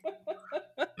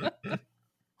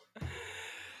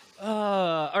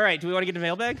 All right. Do we want to get to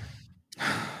mailbag?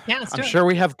 Yeah, let's do I'm it. sure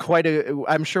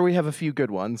we have a few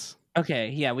good ones. Okay.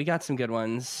 Yeah, we got some good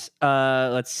ones.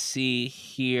 Let's see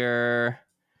here.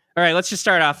 All right. Let's just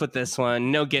start off with this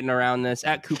one. No getting around this.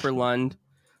 At Cooper Lund.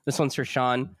 This one's for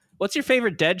Sean. What's your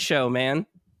favorite Dead show, man?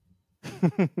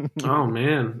 Oh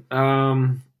man.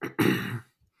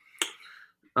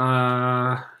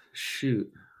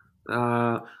 Shoot.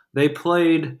 They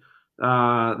played. They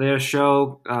had a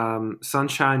show,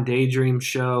 Sunshine Daydream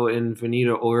show in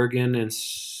Veneta, Oregon in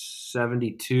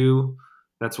 '72.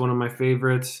 That's one of my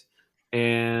favorites.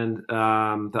 And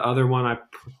the other one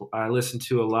I listen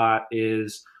to a lot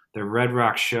is the Red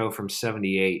Rock show from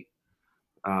 '78.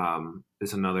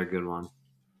 Is another good one.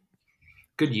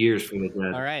 Good years for the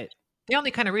Dead. All right. They only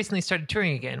kind of recently started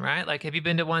touring again, right? Like, have you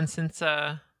been to one since?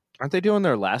 Aren't they doing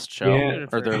their last show Yeah.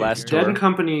 or their last Dead tour? and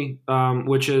Company,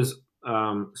 which is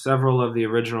several of the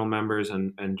original members,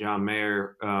 and John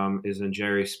Mayer is in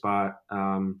Jerry's spot,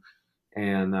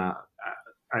 and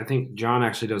I think John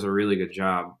actually does a really good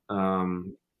job.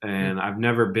 And I've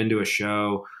never been to a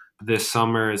show. This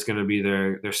summer is going to be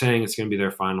they're saying it's going to be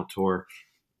their final tour,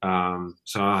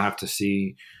 so I'll have to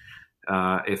see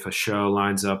if a show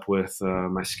lines up with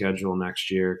my schedule next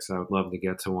year, because I would love to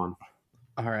get to one.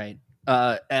 All right.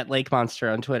 At Lake Monster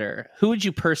on Twitter, who would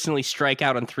you personally strike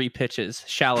out on 3 pitches,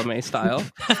 Chalamet style?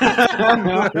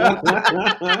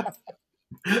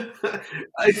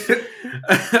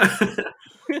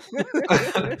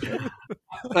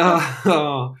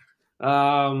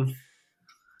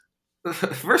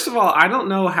 First of all, I don't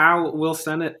know how Will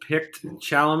Sennett picked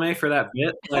Chalamet for that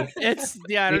bit. Like, I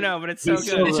don't know, but it's so he's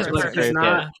good. so, It's like, perfect. he's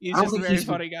not. He's I don't just a think very he's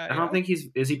funny guy. I don't think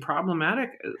is he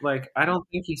problematic? Like, I don't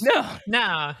think he's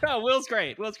No, Will's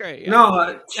great. Yeah.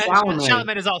 no. Chalamet.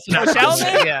 Chalamet is also.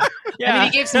 Chalamet? Yeah. Yeah. I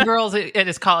mean, he gave some girls at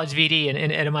his college VD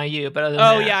and at MIU, but other than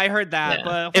Oh that, yeah, I heard that. Yeah.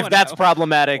 But If that's whatever.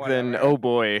 problematic, then Whatever. oh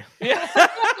boy. Yeah.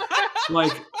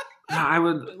 Like, I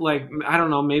would like. I don't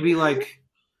know. Maybe like.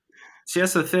 See,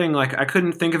 that's the thing. Like, I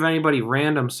couldn't think of anybody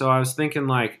random, so I was thinking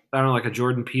like, I don't know, like a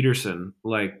Jordan Peterson.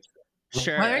 Like,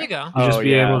 Sure. Well, there you go. just Oh, be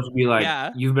yeah. able to be like,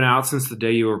 Yeah. you've been out since the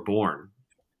day you were born.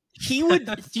 He would.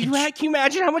 Can you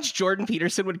imagine how much Jordan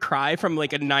Peterson would cry from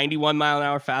like a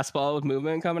 91-mile-an-hour fastball with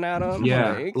movement coming at him?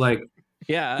 Yeah, like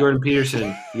Yeah. Jordan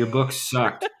Peterson, your book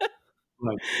sucked.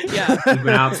 Like, Yeah. you've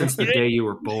been out since the day you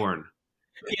were born.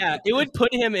 Yeah, it would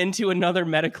put him into another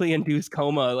medically induced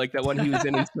coma, like that one he was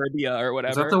in Serbia or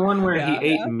whatever. Is that the one where Yeah. he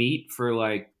ate meat for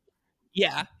like?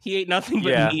 Yeah, he ate nothing but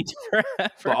Yeah. meat The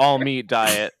forever. all meat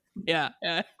diet. Yeah.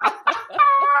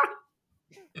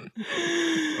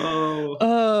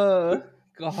 Oh,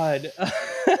 God.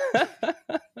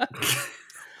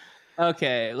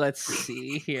 Okay, let's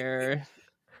see here.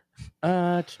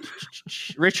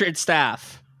 Richard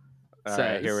Staff. All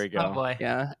right, here we go. Oh boy.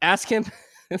 Yeah, ask him.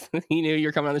 He knew you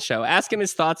were coming on the show. Ask him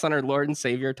his thoughts on our Lord and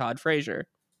Savior Todd Frazier.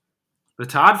 the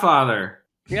Todd Father,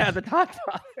 Yeah, the Todd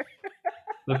Father.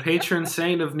 the patron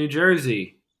saint of New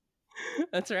Jersey.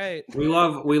 That's right. We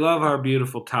love our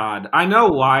beautiful Todd. I know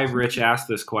why Rich asked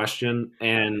this question,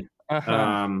 and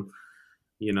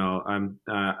you know,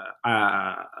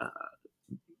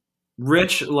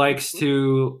 Rich likes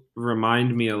to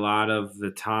remind me a lot of the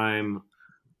time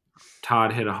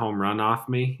Todd hit a home run off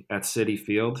me at Citi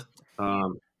Field.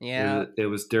 Yeah. It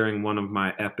was during one of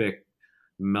my epic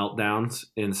meltdowns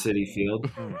in Citi Field,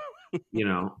 you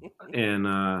know, and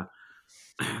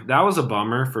that was a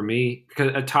bummer for me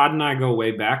because Todd and I go way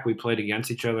back. We played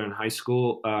against each other in high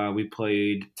school. We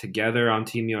played together on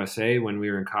Team USA when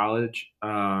we were in college.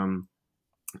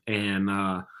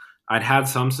 I'd had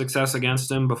some success against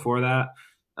him before that,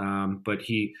 but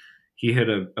he hit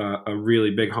a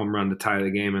really big home run to tie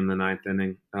the game in the ninth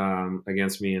inning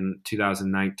against me in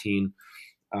 2019.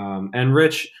 And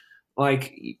Rich,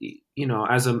 like, you know,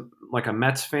 as a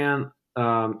Mets fan,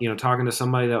 you know, talking to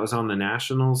somebody that was on the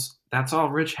Nationals, that's all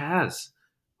Rich has.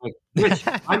 Like, Rich,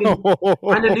 find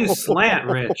a new slant,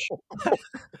 Rich.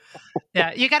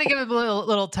 Yeah, you got to give him a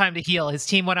little time to heal. His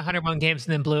team won 101 games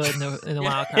and then blew it in the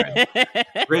wild card.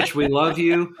 Rich, we love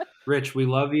you. Rich, we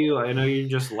love you. I know you're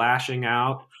just lashing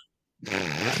out.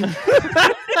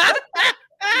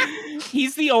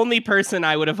 He's the only person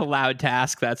I would have allowed to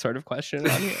ask that sort of question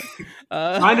on here.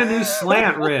 Find a new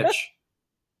slant, Rich.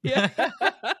 Yeah.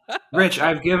 Rich,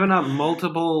 I've given up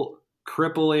multiple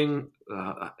crippling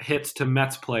hits to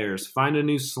Mets players. Find a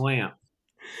new slant.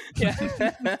 Yeah.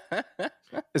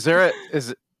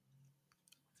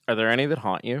 Are there any that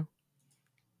haunt you?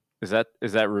 Is that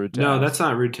rude to No, ask? that's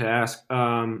not rude to ask.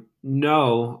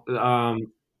 No.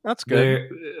 That's good.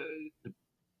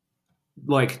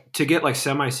 Like, to get like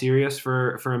semi-serious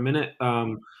for a minute,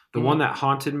 the one that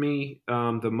haunted me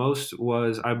the most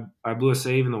was I blew a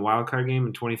save in the wild card game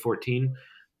in 2014.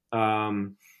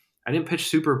 I didn't pitch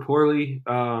super poorly.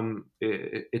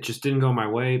 It just didn't go my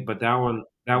way, but that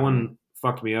one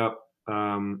fucked me up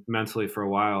mentally for a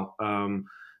while.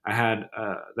 I had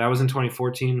that was in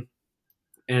 2014,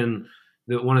 and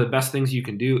one of the best things you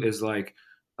can do is like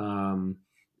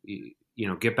you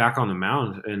know, get back on the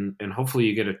mound and hopefully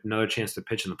you get another chance to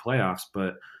pitch in the playoffs,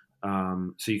 but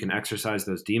so you can exercise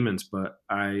those demons. But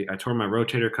I tore my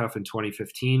rotator cuff in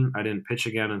 2015. I didn't pitch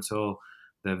again until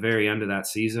the very end of that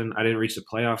season. I didn't reach the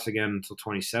playoffs again until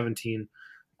 2017.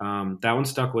 That one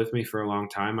stuck with me for a long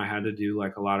time. I had to do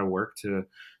like a lot of work to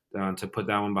put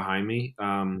that one behind me.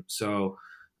 So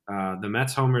the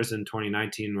Mets homers in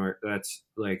 2019 that's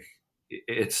like,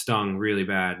 it stung really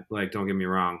bad. Like, don't get me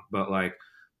wrong, but like,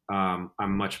 I'm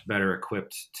much better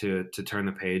equipped to turn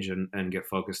the page and get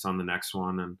focused on the next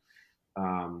one. And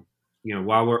you know,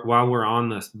 while we're on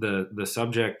the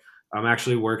subject, I'm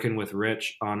actually working with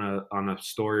Rich on a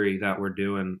story that we're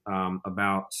doing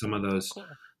about some of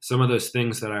those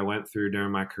things that I went through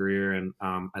during my career, and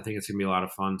I think it's gonna be a lot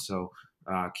of fun. So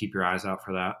keep your eyes out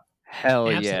for that.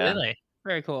 Hell yeah. Absolutely.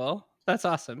 Very cool. That's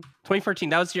awesome. 2014.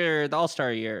 That was the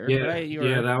All-Star year, Yeah, right?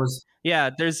 yeah, that was.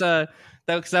 Yeah, there's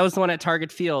because that was the one at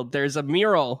Target Field. There's a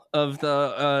mural of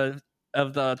the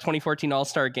 2014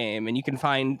 All-Star game, and you can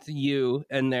find you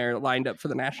and they're lined up for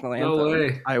the national anthem. No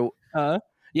way.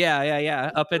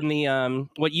 Yeah. Up in the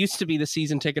what used to be the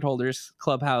season ticket holders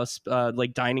clubhouse,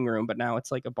 like dining room, but now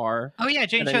it's like a bar. Oh yeah,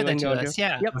 Jane that showed that anyone to can us. go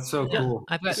Yeah. Yep. That's so cool.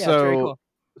 I've got Yeah, it's very So, cool.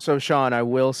 so Sean, I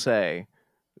will say,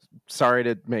 sorry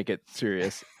to make it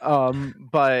serious,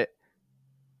 but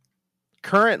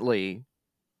currently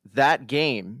that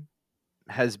game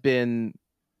has been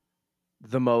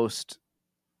the most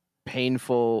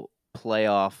painful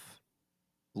playoff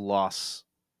loss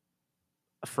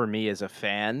for me as a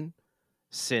fan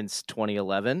since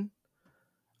 2011.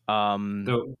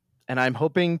 The- And I'm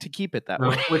hoping to keep it that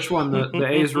way. which one? The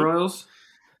A's Royals?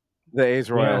 The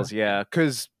A's Royals, yeah.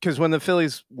 Because when the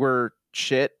Phillies were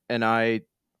shit and I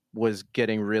was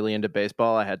getting really into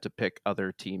baseball, I had to pick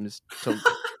other teams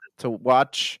to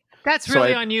watch. That's So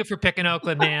really I- on you for picking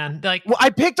Oakland, man. Like, Well, I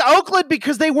picked Oakland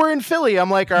because they were in Philly. I'm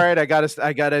like, all right, I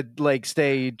gotta like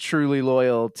stay truly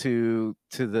loyal to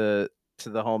the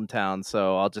hometown.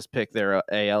 So I'll just pick their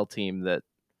AL team that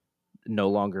no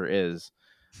longer is.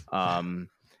 And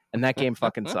that game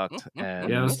fucking sucked. And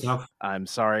Yeah, it was tough. I'm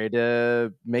sorry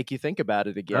to make you think about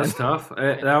it again. That's tough.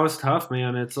 That was tough,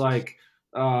 man. It's like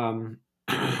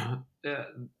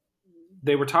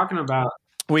they were talking about.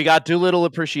 We got Doolittle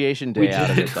Appreciation Day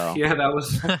out of it, though. Yeah,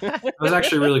 that was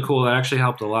actually really cool. That actually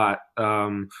helped a lot.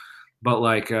 But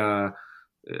like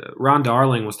Ron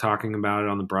Darling was talking about it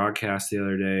on the broadcast the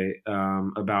other day,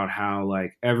 about how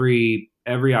like every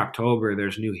October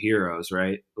there's new heroes,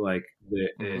 right? Like,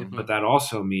 but that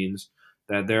also means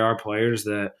that there are players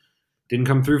that didn't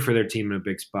come through for their team in a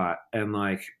big spot, and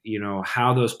like, you know,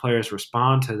 how those players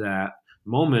respond to that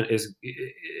moment is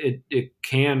it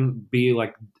can be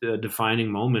like a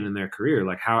defining moment in their career.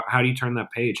 Like how do you turn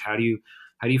that page? How do you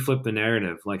flip the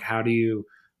narrative? Like how do you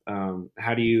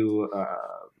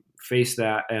face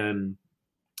that and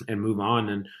move on?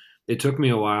 And it took me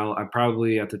a while. I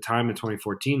probably at the time in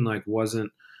 2014 I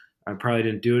probably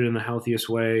didn't do it in the healthiest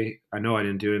way. I know I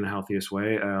didn't do it in the healthiest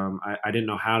way. I didn't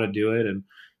know how to do it, and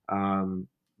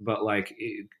but like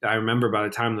I remember by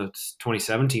the time the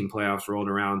 2017 playoffs rolled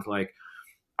around, like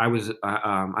I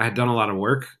had done a lot of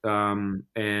work, and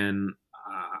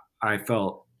I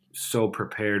felt so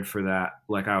prepared for that.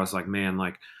 Like I was like, man,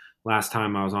 like last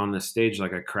time I was on this stage,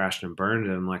 like I crashed and burned,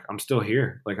 and like I'm still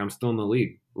here, like I'm still in the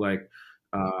league. Like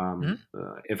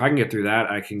if I can get through that,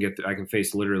 I can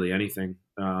face literally anything.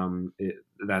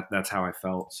 That's how I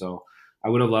felt. So I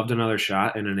would have loved another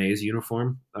shot in an A's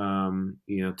uniform, to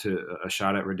a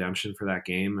shot at redemption for that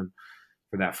game and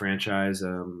for that franchise.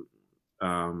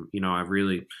 I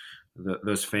really,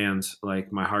 those fans,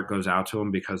 like my heart goes out to them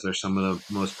because they're some of the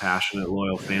most passionate,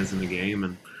 loyal fans in the game,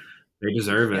 and they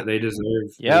deserve it. They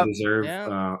deserve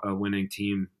a winning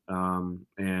team, and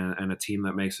a team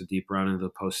that makes a deep run into the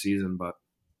postseason. But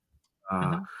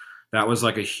that was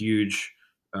like a huge,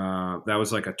 that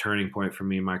was like a turning point for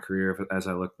me in my career as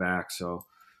I look back. So,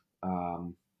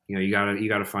 you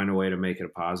gotta find a way to make it a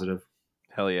positive.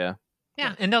 Hell yeah.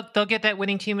 Yeah, and they'll get that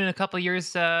winning team in a couple of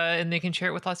years, and they can share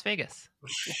it with Las Vegas.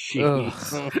 Oh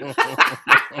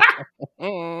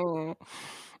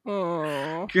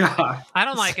God! I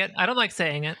don't like it. I don't like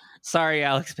saying it. Sorry,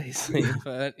 Alex Paisley,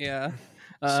 but yeah.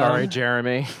 Sorry,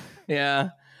 Jeremy.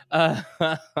 Yeah. Okay,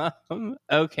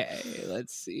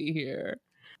 let's see here.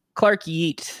 Clark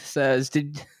Yeet says,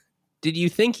 "Did you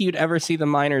think you'd ever see the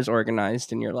minors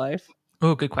organized in your life?"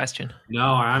 Oh, good question.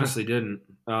 No, I honestly didn't.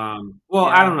 I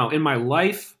don't know. In my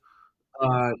life,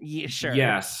 yeah, sure.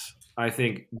 Yes, I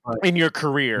think. But in your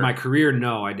career, my career,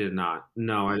 no, I did not.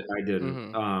 No, I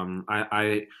didn't. Mm-hmm.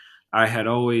 I had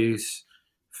always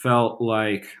felt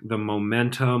like the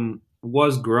momentum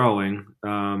was growing,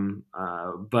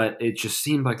 but it just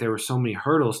seemed like there were so many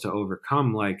hurdles to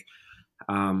overcome. Like,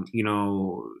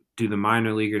 do the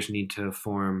minor leaguers need to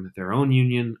form their own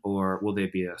union, or will they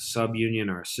be a sub union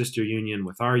or a sister union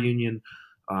with our union?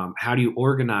 How do you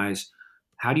organize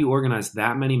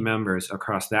that many members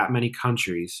across that many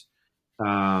countries?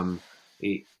 And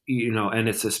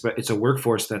it's a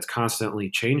workforce that's constantly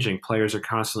changing. Players are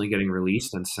constantly getting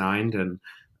released and signed, and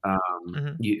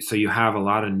so you have a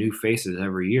lot of new faces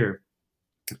every year.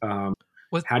 How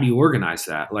do you organize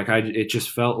that? Like it just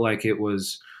felt like it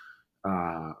was.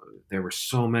 There were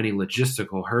so many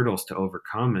logistical hurdles to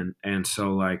overcome, and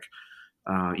so like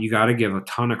you got to give a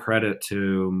ton of credit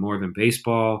to More Than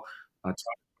Baseball, a ton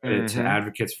of credit to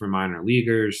advocates for minor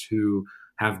leaguers who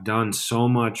have done so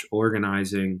much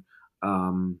organizing.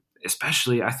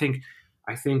 Especially, I think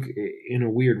in a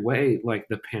weird way, like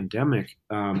the pandemic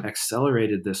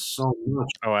accelerated this so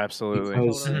much. Oh, absolutely.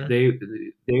 Because they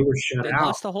were shut out.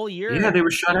 Lost a whole year. Yeah, they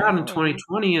were shut out in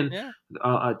 2020, and a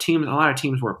lot of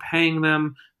teams were paying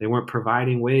them. They weren't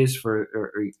providing ways for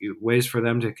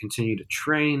them to continue to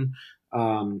train.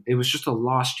 It was just a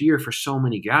lost year for so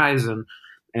many guys, and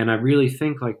I really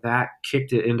think like that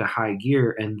kicked it into high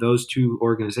gear. And those two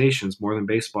organizations, More Than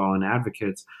Baseball and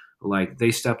Advocates, like they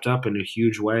stepped up in a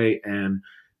huge way, and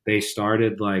they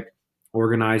started like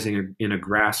organizing in a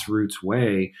grassroots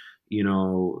way,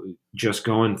 just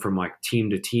going from like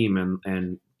team to team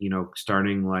and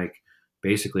starting like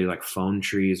basically like phone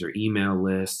trees or email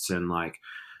lists, and like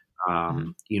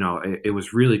it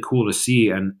was really cool to see,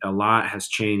 and a lot has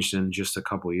changed in just a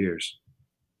couple years.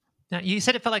 Now, you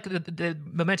said it felt like the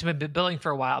momentum had been building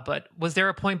for a while, but was there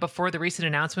a point before the recent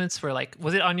announcements where, like,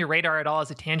 was it on your radar at all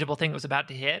as a tangible thing that was about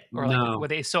to hit? Or like, were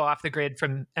they so off the grid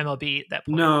from MLB at that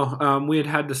point? No, we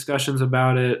had discussions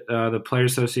about it. The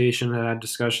Players Association had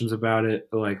discussions about it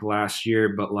like last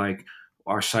year, but like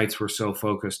our sites were so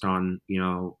focused on,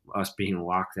 us being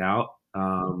locked out.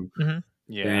 And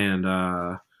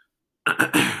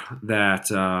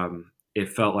that it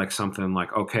felt like something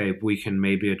like, okay, we can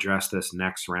maybe address this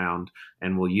next round,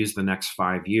 and we'll use the next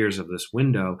 5 years of this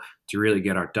window to really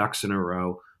get our ducks in a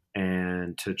row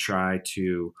and to try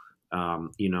to,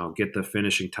 get the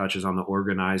finishing touches on the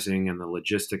organizing and the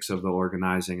logistics of the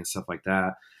organizing and stuff like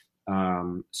that.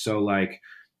 So like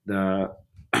the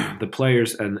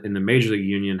players in the Major League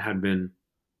Union had been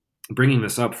bringing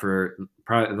this up for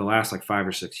probably the last like 5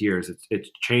 or 6 years. It's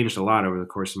changed a lot over the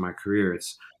course of my career.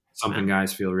 It's something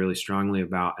guys feel really strongly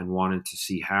about and wanted to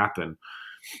see happen.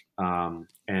 But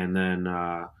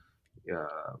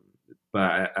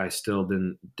I still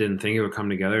didn't think it would come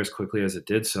together as quickly as it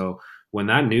did. So when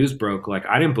that news broke, like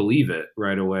I didn't believe it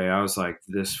right away. I was like,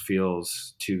 this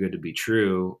feels too good to be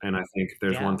true. And I think if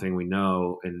there's one thing we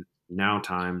know in now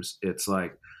times, it's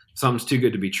like something's too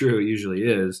good to be true. It usually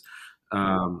is.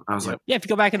 I was like, if you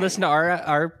go back and listen to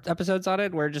our episodes on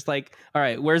it, we're just like, all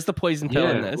right, where's the poison pill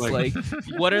in this? Like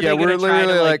what are they going to try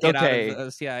to like get out of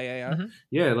this?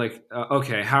 Yeah. Like,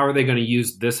 okay, how are they going to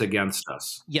use this against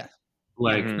us? Yeah.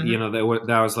 Like,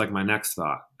 that was like my next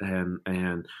thought.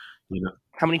 And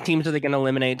how many teams are they going to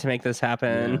eliminate to make this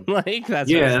happen? Yeah. Like that's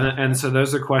and so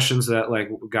those are questions that like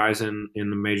guys in the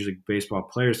Major League Baseball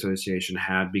Players Association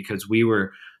had, because we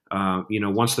were,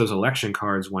 once those election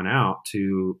cards went out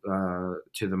to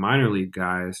the minor league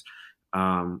guys,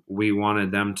 we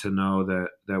wanted them to know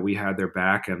that we had their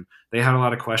back, and they had a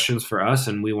lot of questions for us,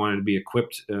 and we wanted to be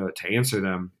equipped to answer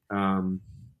them.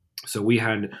 So we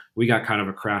got kind of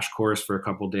a crash course for a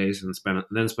couple of days, and spent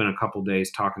a couple of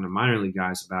days talking to minor league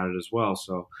guys about it as well.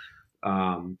 So,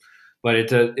 but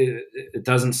it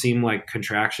doesn't seem like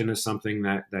contraction is something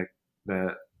that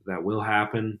will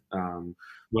happen.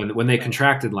 When they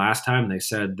contracted last time, they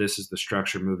said this is the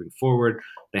structure moving forward.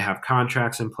 They have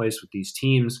contracts in place with these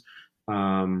teams.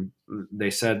 They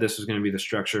said this was going to be the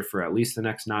structure for at least the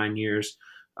next 9 years.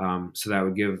 So that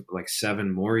would give like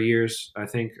 7 more years, I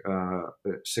think,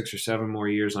 6 or 7 more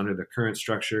years under the current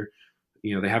structure.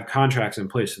 They have contracts in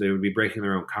place, so they would be breaking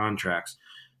their own contracts.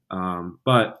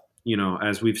 But,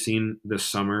 as we've seen this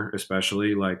summer,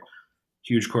 especially like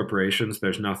huge corporations,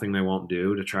 there's nothing they won't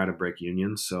do to try to break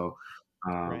unions. So,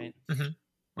 right.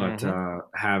 But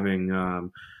having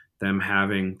them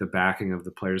having the backing of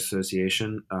the Players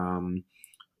Association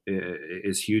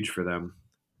is huge for them.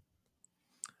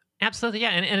 Absolutely, yeah,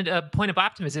 and a point of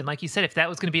optimism, like you said, if that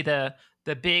was going to be the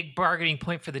big bargaining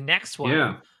point for the next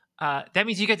one, that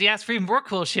means you get to ask for even more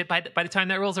cool shit by the time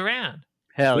that rolls around.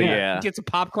 Hell yeah! Get some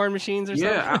popcorn machines or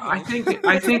something. Yeah,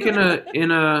 I think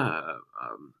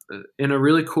in a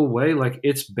really cool way, like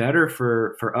it's better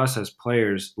for us as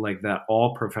players, like that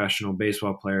all professional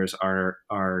baseball players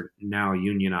are now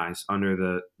unionized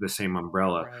under the same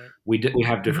umbrella. Right. We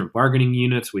have different bargaining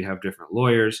units, we have different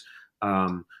lawyers.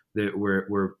 That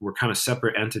we're kind of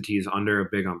separate entities under a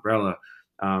big umbrella.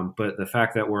 But the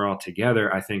fact that we're all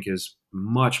together, I think, is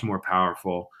much more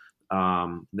powerful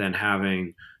than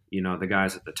having the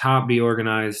guys at the top be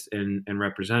organized and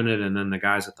represented, and then the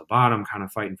guys at the bottom kind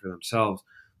of fighting for themselves.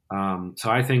 So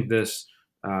I think this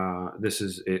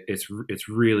is it's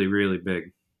really, really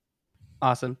big.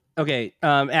 Awesome. Okay.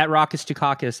 At Raucous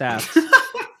Dukakis asks,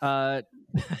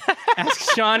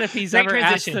 ask Sean if he's ever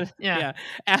asked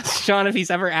ask Sean if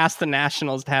he's ever asked the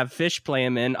Nationals to have Fish play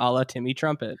him in a la Timmy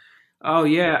Trumpet. Oh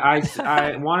yeah,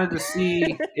 I wanted to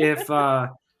see if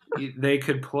they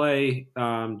could play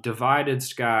Divided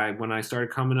Sky when I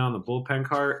started coming on the bullpen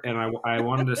cart, and I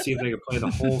wanted to see if they could play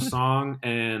the whole song.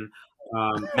 And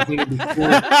I think it'd be cool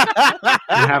to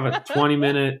have a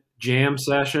 20-minute jam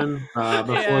session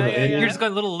before the inning. You're just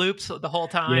going little loops the whole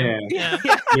time.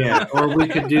 Yeah. Or we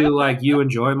could do like You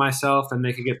Enjoy Myself, and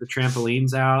they could get the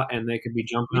trampolines out, and they could be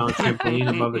jumping on a trampoline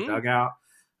above the dugout.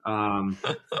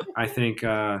 I think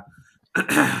I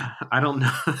don't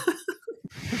know.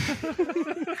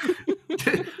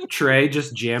 Trey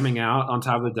just jamming out on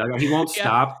top of the dugout. He won't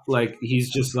stop. Like he's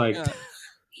just like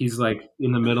he's like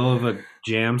in the middle of a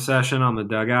jam session on the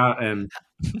dugout, and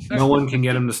no one can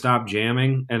get him to stop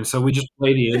jamming. And so we just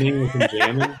play the inning with him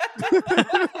jamming.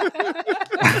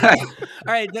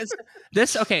 All right,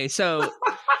 this okay. So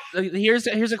here's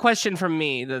a question from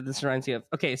me that this reminds me of.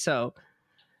 Okay, so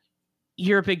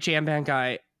you're a big jam band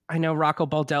guy. I know Rocco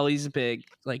Baldelli's a big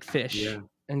like Fish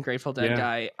and Grateful Dead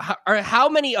guy. How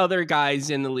many other guys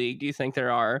in the league do you think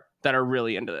there are that are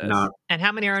really into this? And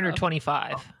how many are under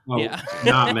 25?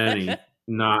 Not many.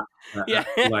 Not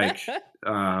like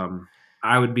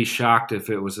I would be shocked if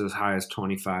it was as high as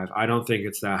 25. I don't think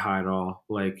it's that high at all.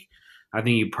 Like I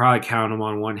think you probably count them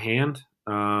on one hand.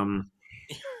 Are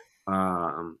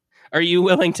you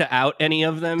willing to out any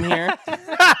of them here?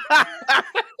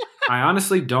 I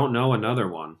honestly don't know another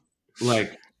one.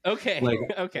 Like Okay. Like,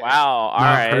 Okay. Wow. All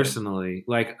not right. personally.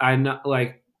 Like I know,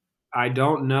 like I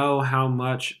don't know how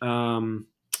much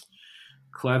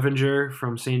Clevenger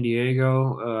from San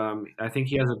Diego. I think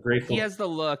he has a Grateful. He has the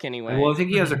look anyway. Well, I think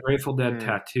he has a Grateful Dead Mm.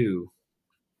 tattoo.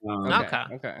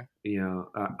 Okay. You know,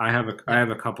 I have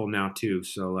a couple now too.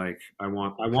 So like, I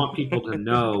want people to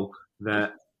know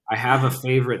that I have a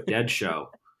favorite Dead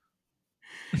show.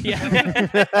 Yeah.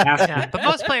 Yeah, but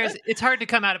most players, it's hard to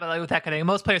come out of it like with that kind of thing.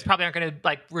 Most players probably aren't going to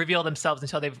like reveal themselves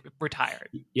until they've retired.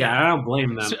 Yeah, I don't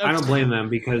blame them. I don't blame them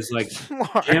because like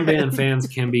jam band fans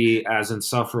can be as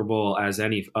insufferable as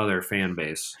any other fan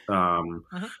base.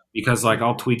 Because like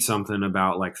I'll tweet something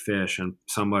about like Fish and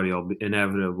somebody will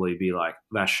inevitably be like,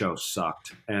 "That show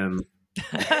sucked," and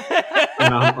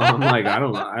I'm like, I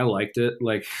don't know, I liked it.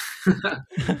 Like,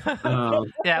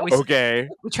 yeah, Okay.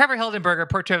 Trevor Hildenberger,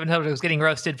 poor Trevor Hildenberger, was getting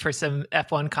roasted for some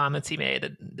F1 comments he made.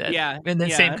 In the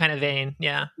same kind of vein.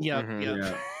 Yeah.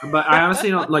 Yeah. But I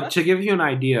honestly don't like, to give you an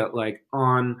idea. Like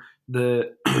on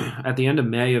the at the end of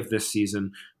May of this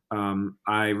season,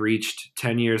 I reached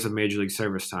 10 years of Major League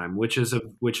service time, which is a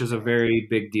very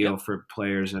big deal for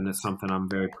players, and it's something I'm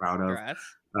very proud of.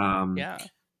 Congrats.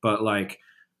 But like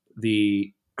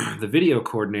the video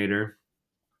coordinator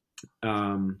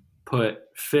put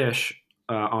Fish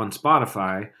on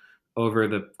Spotify over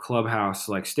the Clubhouse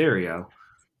like stereo.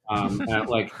 At,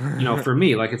 like, you know, for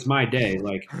me, like it's my day.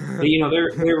 Like, you know, they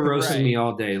were roasting me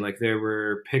all day. Like there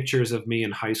were pictures of me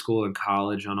in high school and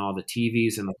college on all the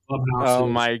TVs and the clubhouses. Oh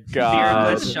my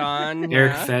god! Sean,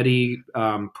 Eric Fetty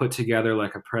put together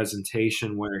like a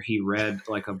presentation where he read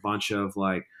like a bunch of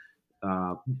like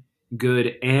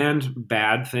good and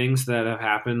bad things that have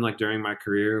happened like during my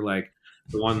career. Like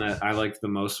the one that I liked the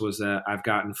most was that I've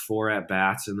gotten 4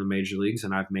 at-bats in the major leagues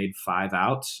and I've made 5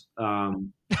 outs.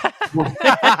 One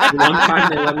time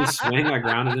they let me swing, I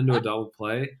grounded into a double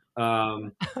play.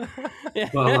 But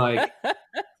like,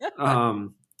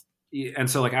 and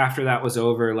so like after that was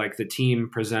over, like the team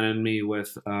presented me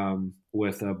with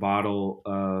a bottle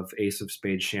of Ace of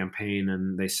Spades champagne,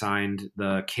 and they signed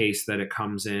the case that it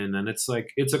comes in, and it's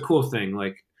like it's a cool thing.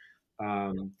 Like,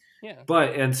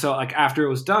 But and so like after it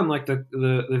was done, like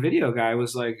the video guy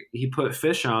was like, he put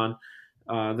Fish on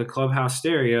the Clubhouse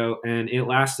stereo, and it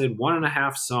lasted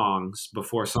 1.5 songs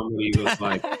before somebody was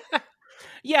like,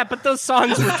 yeah, but those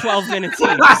songs were 12 minutes each.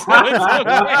 So it's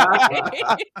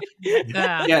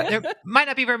okay. There might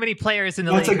not be very many players in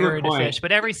the league who are into Fish,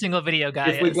 but every single video guy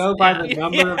if we go by the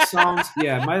number of songs,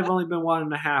 it might have only been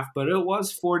 1.5, but it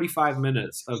was 45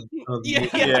 minutes of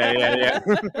Yeah.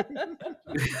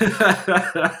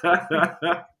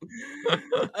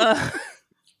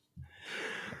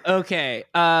 Okay.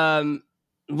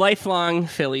 Lifelong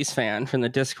Phillies fan from the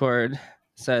Discord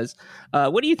says,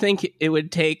 what do you think it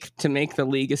would take to make the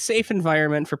league a safe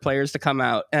environment for players to come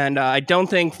out? And I don't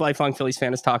think Lifelong Phillies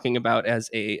fan is talking about as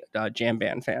a jam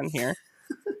band fan here.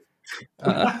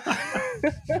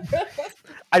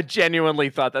 I genuinely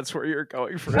thought that's where you're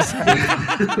going for a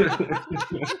second.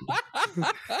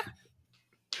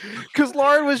 Because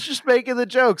Lauren was just making the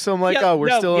joke, so I'm like,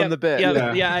 we're still in the bit.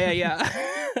 Yeah.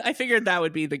 I figured that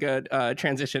would be the good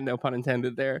transition, no pun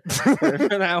intended there, for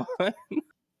that one.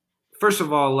 First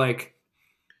of all, like,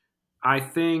 I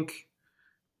think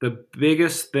the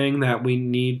biggest thing that we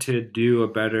need to do a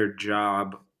better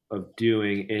job of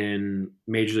doing in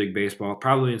Major League Baseball,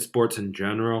 probably in sports in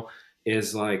general,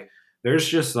 is like there's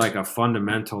just like a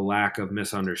fundamental lack of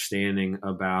misunderstanding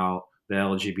about the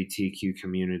LGBTQ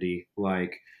community.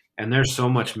 Like, and there's so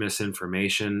much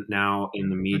misinformation now in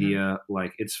the media,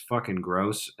 like it's fucking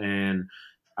gross. And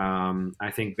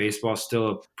I think baseball is still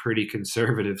a pretty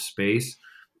conservative space.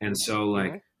 And so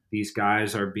like these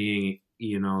guys are being,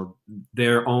 you know,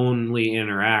 their only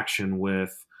interaction with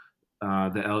the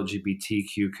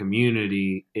LGBTQ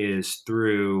community is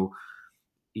through,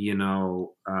 you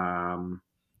know,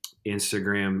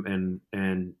 Instagram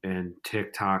and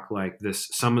TikTok, like this,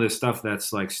 some of this stuff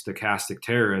that's like stochastic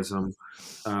terrorism,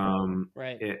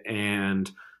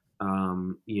 and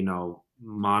you know,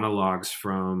 monologues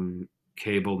from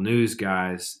cable news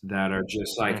guys that are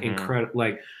just like incredible.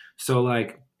 Like, so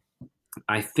like,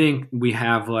 I think we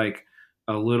have like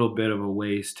a little bit of a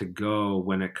ways to go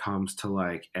when it comes to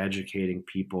like educating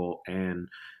people, and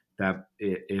that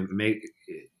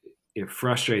it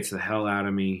frustrates the hell out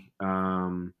of me.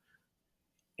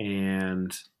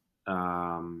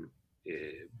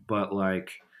 But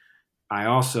like, I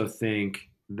also think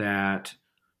that,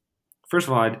 first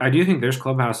of all, I do think there's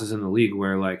clubhouses in the league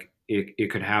where like it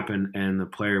could happen and the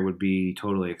player would be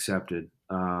totally accepted.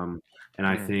 And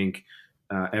I think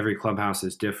every clubhouse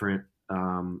is different.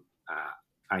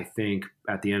 I think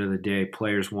at the end of the day,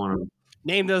 players want to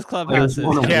Name those clubhouses. They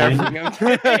just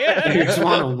Yeah.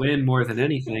 want to win more than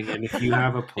anything. And if you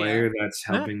have a player that's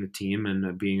helping the team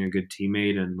and being a good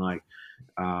teammate and like,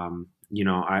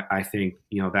 I think,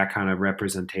 that kind of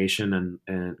representation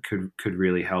and could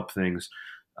really help things.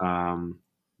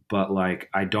 But like,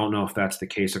 I don't know if that's the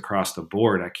case across the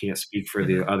board. I can't speak for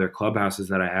the other clubhouses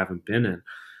that I haven't been in.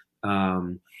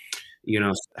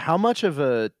 How much of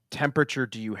a temperature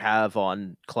do you have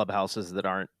on clubhouses that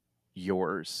aren't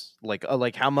yours? Like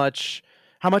how much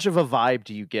of a vibe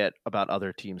do you get about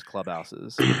other teams'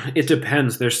 clubhouses? It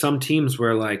depends. There's some teams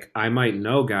where like I might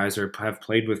know guys or have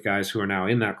played with guys who are now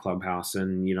in that clubhouse,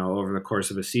 and over the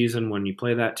course of a season, when you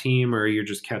play that team or you're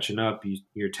just catching up,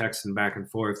 you're texting back and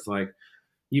forth, like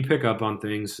you pick up on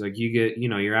things. Like you get,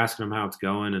 you're asking them how it's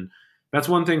going, and that's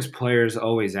one thing players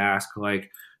always ask. Like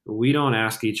we don't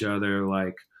ask each other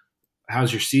like,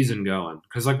 how's your season going?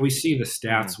 Because like we see the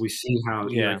stats, we see how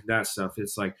like that stuff.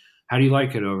 It's like, how do you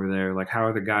like it over there? Like, how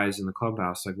are the guys in the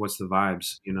clubhouse? Like, what's the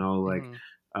vibes?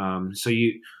 So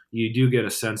you do get a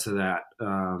sense of that,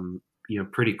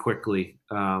 pretty quickly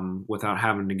without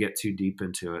having to get too deep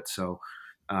into it. So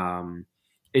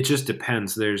it just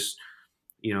depends. There's,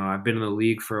 I've been in the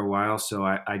league for a while, so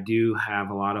I do have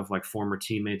a lot of like former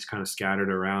teammates kind of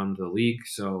scattered around the league.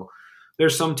 So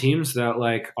there's some teams that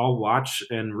like I'll watch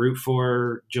and root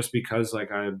for just because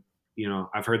like I've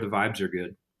heard the vibes are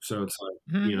good. So it's like,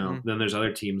 then there's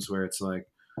other teams where it's like,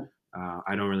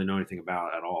 I don't really know anything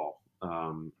about at all.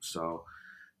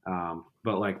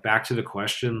 But like back to the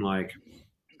question, like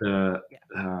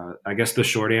I guess the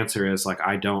short answer is like,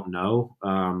 I don't know.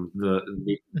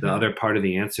 The other part of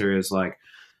the answer is like,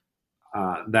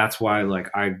 that's why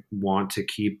like I want to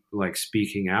keep like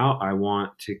speaking out. I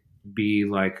want to be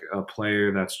like a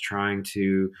player that's trying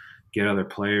to get other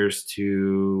players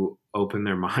to open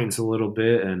their minds a little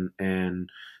bit and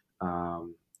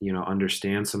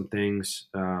understand some things,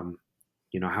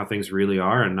 how things really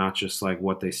are, and not just like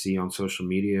what they see on social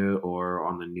media or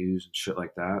on the news and shit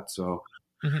like that. So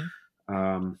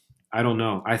I don't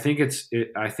know. I think it's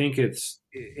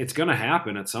going to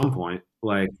happen at some point.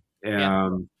 Like,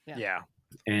 and,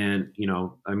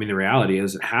 the reality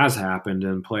is it has happened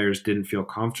and players didn't feel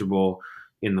comfortable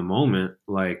in the moment,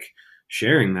 like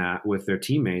sharing that with their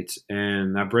teammates.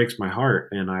 And that breaks my heart.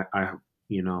 And I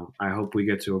hope we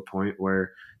get to a point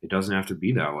where it doesn't have to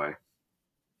be that way.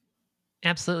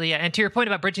 Absolutely. Yeah. And to your point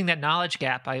about bridging that knowledge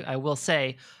gap, I will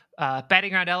say,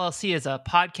 Batting Around LLC is a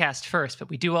podcast first, but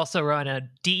we do also run a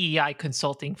DEI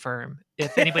consulting firm.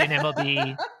 If anybody in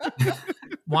MLB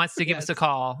wants to give us a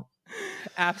call.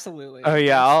 Absolutely. Oh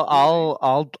yeah,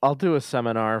 I'll do a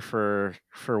seminar for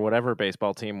whatever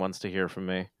baseball team wants to hear from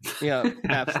me. Yeah,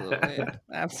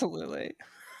 absolutely.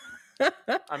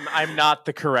 I'm not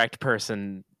the correct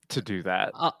person to do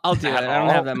that. I'll do it. I don't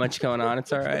have that much going on.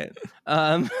 It's all right.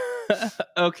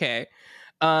 Okay.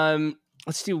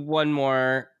 Let's do one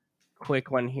more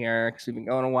quick one here because we've been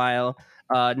going a while.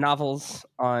 Novels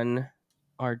on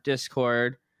our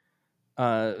Discord.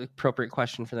 Appropriate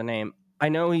question for the name. I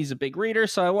know he's a big reader,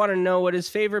 so I want to know what his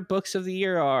favorite books of the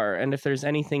year are, and if there's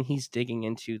anything he's digging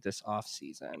into this off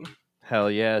season.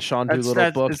 Hell yeah, Sean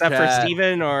Doolittle book. Is that for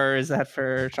Steven or is that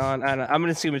for Sean? I don't know. I'm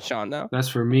gonna assume it's Sean though. That's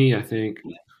for me, I think.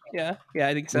 Yeah,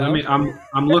 I think so.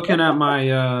 I'm looking at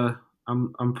my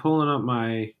I'm pulling up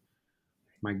my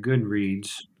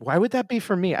Goodreads. Why would that be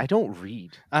for me? I don't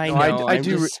read. I know. I'm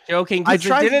just joking. I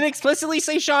didn't explicitly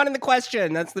say Sean in the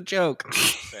question. That's the joke.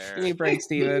 Give me a break,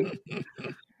 Steven.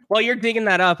 While you're digging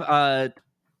that up,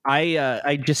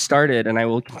 I just started and I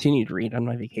will continue to read on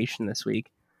my vacation this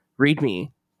week.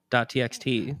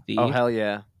 Readme.txt, the hell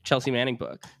yeah, Chelsea Manning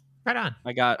book. Right on.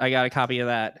 I got a copy of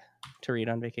that to read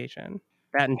on vacation.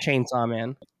 That and Chainsaw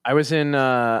Man. I was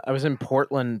in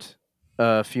Portland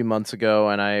a few months ago,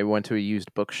 and I went to a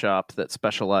used bookshop that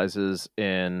specializes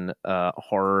in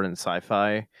horror and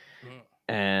sci-fi,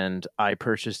 and I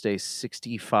purchased a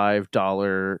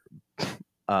 $65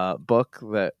 book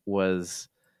that was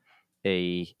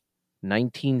a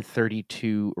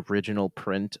 1932 original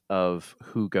print of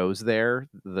Who Goes There,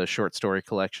 the short story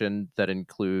collection that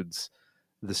includes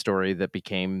the story that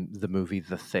became the movie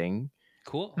The Thing.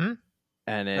 Cool.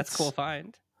 And that's a cool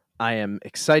find. I am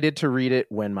excited to read it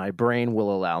when my brain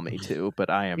will allow me to, but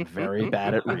I am very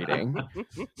bad at reading.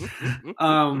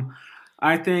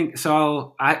 I think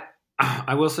so.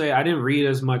 I will say I didn't read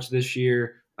as much this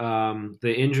year.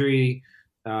 The injury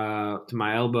to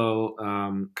my elbow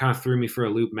kind of threw me for a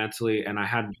loop mentally, and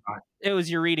it was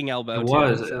your reading elbow. It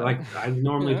was like I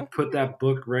normally put that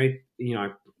book right in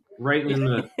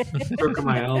the crook of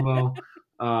my elbow,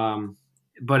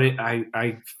 but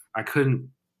I couldn't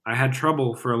I had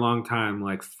trouble for a long time,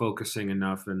 like focusing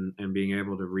enough and being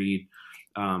able to read.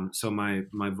 So my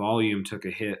volume took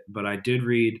a hit, but I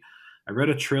read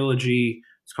a trilogy.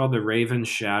 It's called the Raven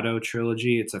Shadow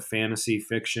trilogy. It's a fantasy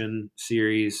fiction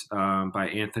series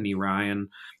by Anthony Ryan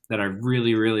that I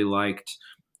really, really liked.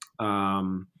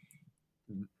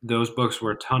 Those books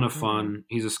were a ton of fun.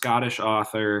 He's a Scottish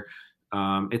author.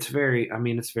 It's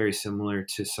very similar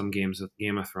to some Game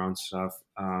of Thrones stuff.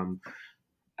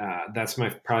 That's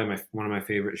probably one of my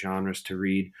favorite genres to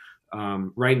read.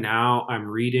 Right now, I'm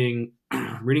reading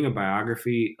a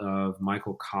biography of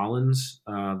Michael Collins.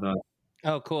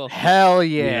 Oh, cool! Hell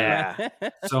yeah!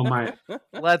 So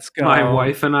let's go. My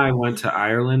wife and I went to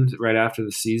Ireland right after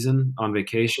the season on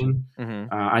vacation.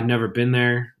 Mm-hmm. I'd never been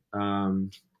there.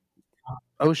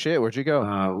 Oh shit! Where'd you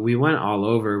go? We went all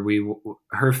over.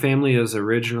 Her family is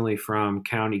originally from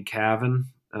County Cavan.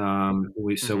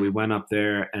 We went up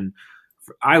there, and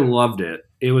I loved it.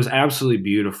 It was absolutely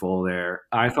beautiful there.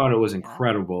 I thought it was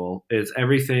incredible. It's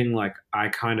everything like I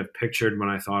kind of pictured when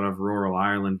I thought of rural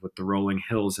Ireland, with the rolling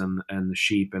hills and the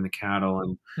sheep and the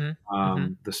cattle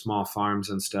and the small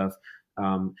farms and stuff.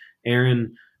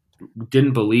 Erin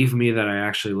didn't believe me that I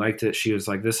actually liked it. She was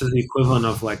like, "This is the equivalent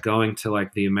of like going to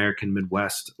like the American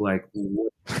Midwest. Like, what's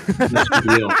the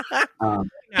deal?"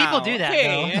 People do that.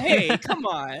 Hey, come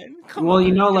on. Well,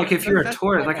 you know, like if you're a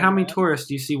tourist, like how many tourists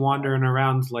do you see wandering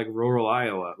around like rural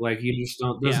Iowa? Like you just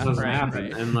don't. This doesn't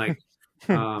happen. Right. And like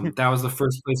that was the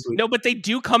first place we. No, but they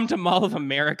do come to Mall of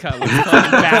America, which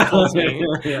baffles me.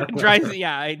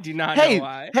 I do not know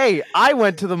why. Hey, I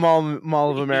went to the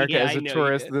Mall of America as a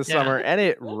tourist this summer, and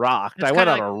it rocked. I went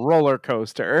on a roller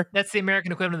coaster. That's the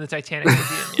American equivalent of the Titanic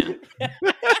Museum.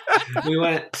 We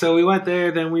went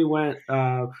there. Then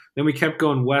we kept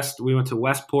going west. We went to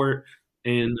Westport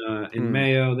in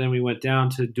Mayo. Then we went down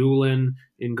to Doolin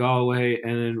in Galway,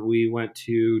 and then we went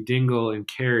to Dingle in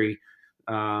Kerry.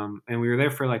 And we were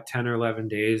there for like 10 or 11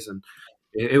 days, and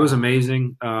it was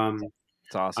amazing.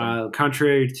 It's awesome.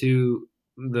 Contrary to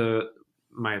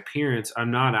my appearance,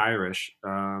 I'm not Irish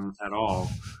at all.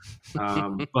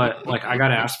 But like I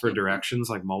got asked for directions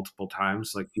like multiple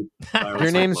times. Like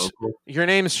your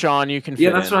name's Sean. You can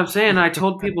that's what I'm saying. I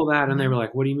told people that, and they were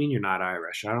like, "What do you mean you're not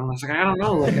Irish?" I was like, "I don't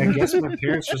know. Like I guess my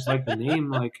parents just like the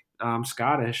name. Like I'm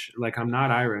Scottish. Like I'm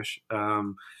not Irish."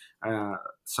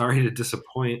 Sorry to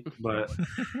disappoint, but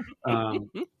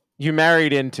you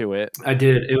married into it. I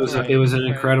did. It was an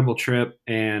incredible trip,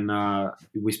 and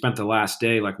we spent the last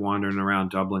day like wandering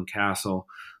around Dublin Castle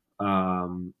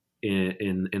in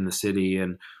the city,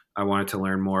 and I wanted to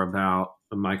learn more about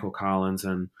Michael Collins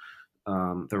and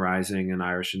the Rising and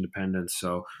Irish independence.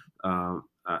 So I'm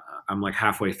like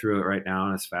halfway through it right now,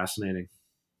 and it's fascinating.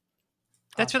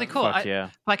 That's really cool.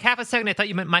 Yeah. Like half a second, I thought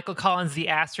you meant Michael Collins, the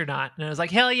astronaut, and I was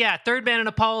like, "Hell yeah, third man in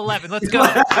Apollo 11, let's go!"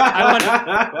 I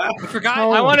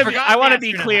want to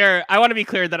be clear. I want to be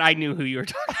clear that I knew who you were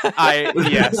talking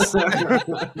about. Yes.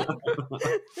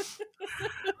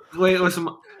 Wait, listen.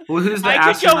 Well, who's the I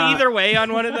astronaut? could go either way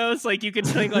on one of those. Like you could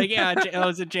think, like,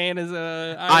 is it Jane as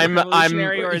a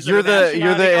revolutionary, or is you're the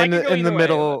in the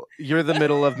middle. You're the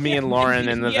middle of me and Lauren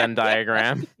in the Venn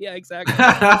diagram. Yeah, exactly.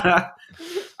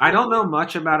 I don't know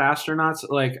much about astronauts.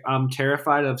 Like I'm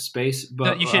terrified of space,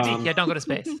 but no, you should be. Yeah, don't go to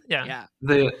space. Yeah.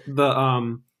 The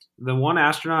one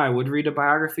astronaut I would read a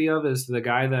biography of is the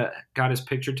guy that got his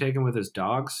picture taken with his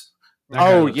dogs. That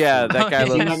guy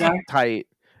looks tight.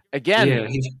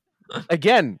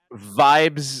 Again,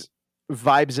 vibes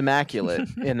immaculate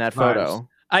in that photo.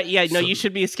 You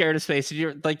should be scared of space.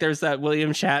 You're like, there's that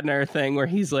William Shatner thing where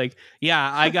he's like,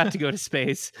 "Yeah, I got to go to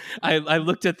space. I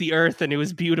looked at the Earth and it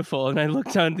was beautiful, and I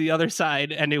looked on the other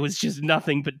side and it was just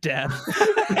nothing but death."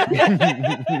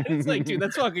 It's like, dude,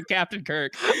 that's fucking Captain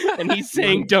Kirk, and he's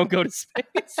saying, "Don't go to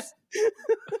space."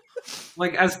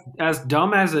 Like as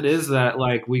dumb as it is that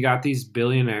like we got these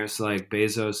billionaires like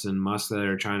Bezos and Musk that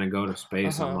are trying to go to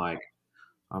space. I'm like,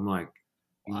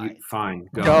 fine,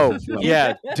 go.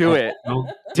 Yeah, do it.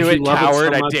 Do it,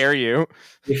 coward! I dare you.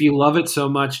 If you love it so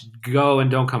much, go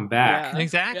and don't come back. Yeah,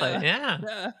 exactly.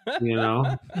 Yeah. You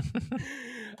know.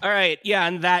 All right. Yeah.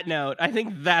 On that note, I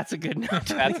think that's a good note.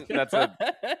 That's a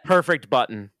perfect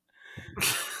button.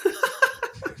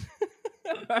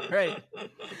 All right.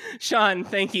 Sean,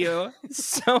 thank you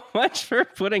so much for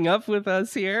putting up with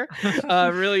us here.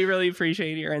 Really, really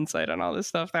appreciate your insight on all this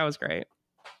stuff. That was great.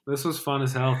 This was fun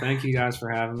as hell. Thank you guys for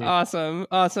having me. Awesome.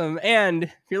 And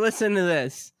if you're listening to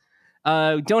this,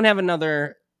 don't have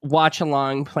another watch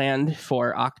along planned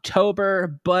for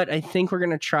October, but I think we're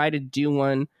going to try to do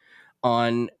one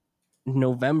on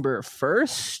November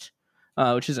 1st.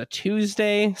 which is a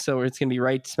Tuesday. So it's going to be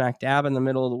right smack dab in the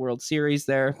middle of the World Series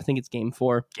there. I think it's game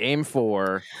 4. Game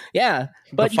 4. Yeah.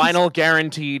 But the final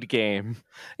guaranteed game.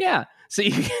 Yeah. So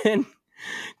you can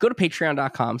go to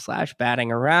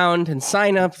patreon.com/battingaround and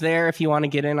sign up there if you want to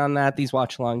get in on that. These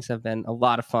watch alongs have been a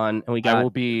lot of fun. And I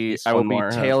will be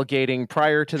tailgating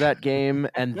prior to that game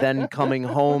and then coming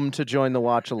home to join the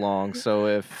watch along. So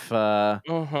if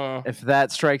that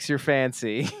strikes your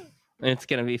fancy, it's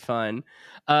going to be fun.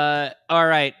 All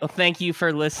right. Well, thank you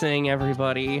for listening,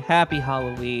 everybody. Happy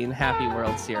Halloween. Happy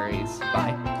World Series.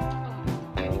 Bye.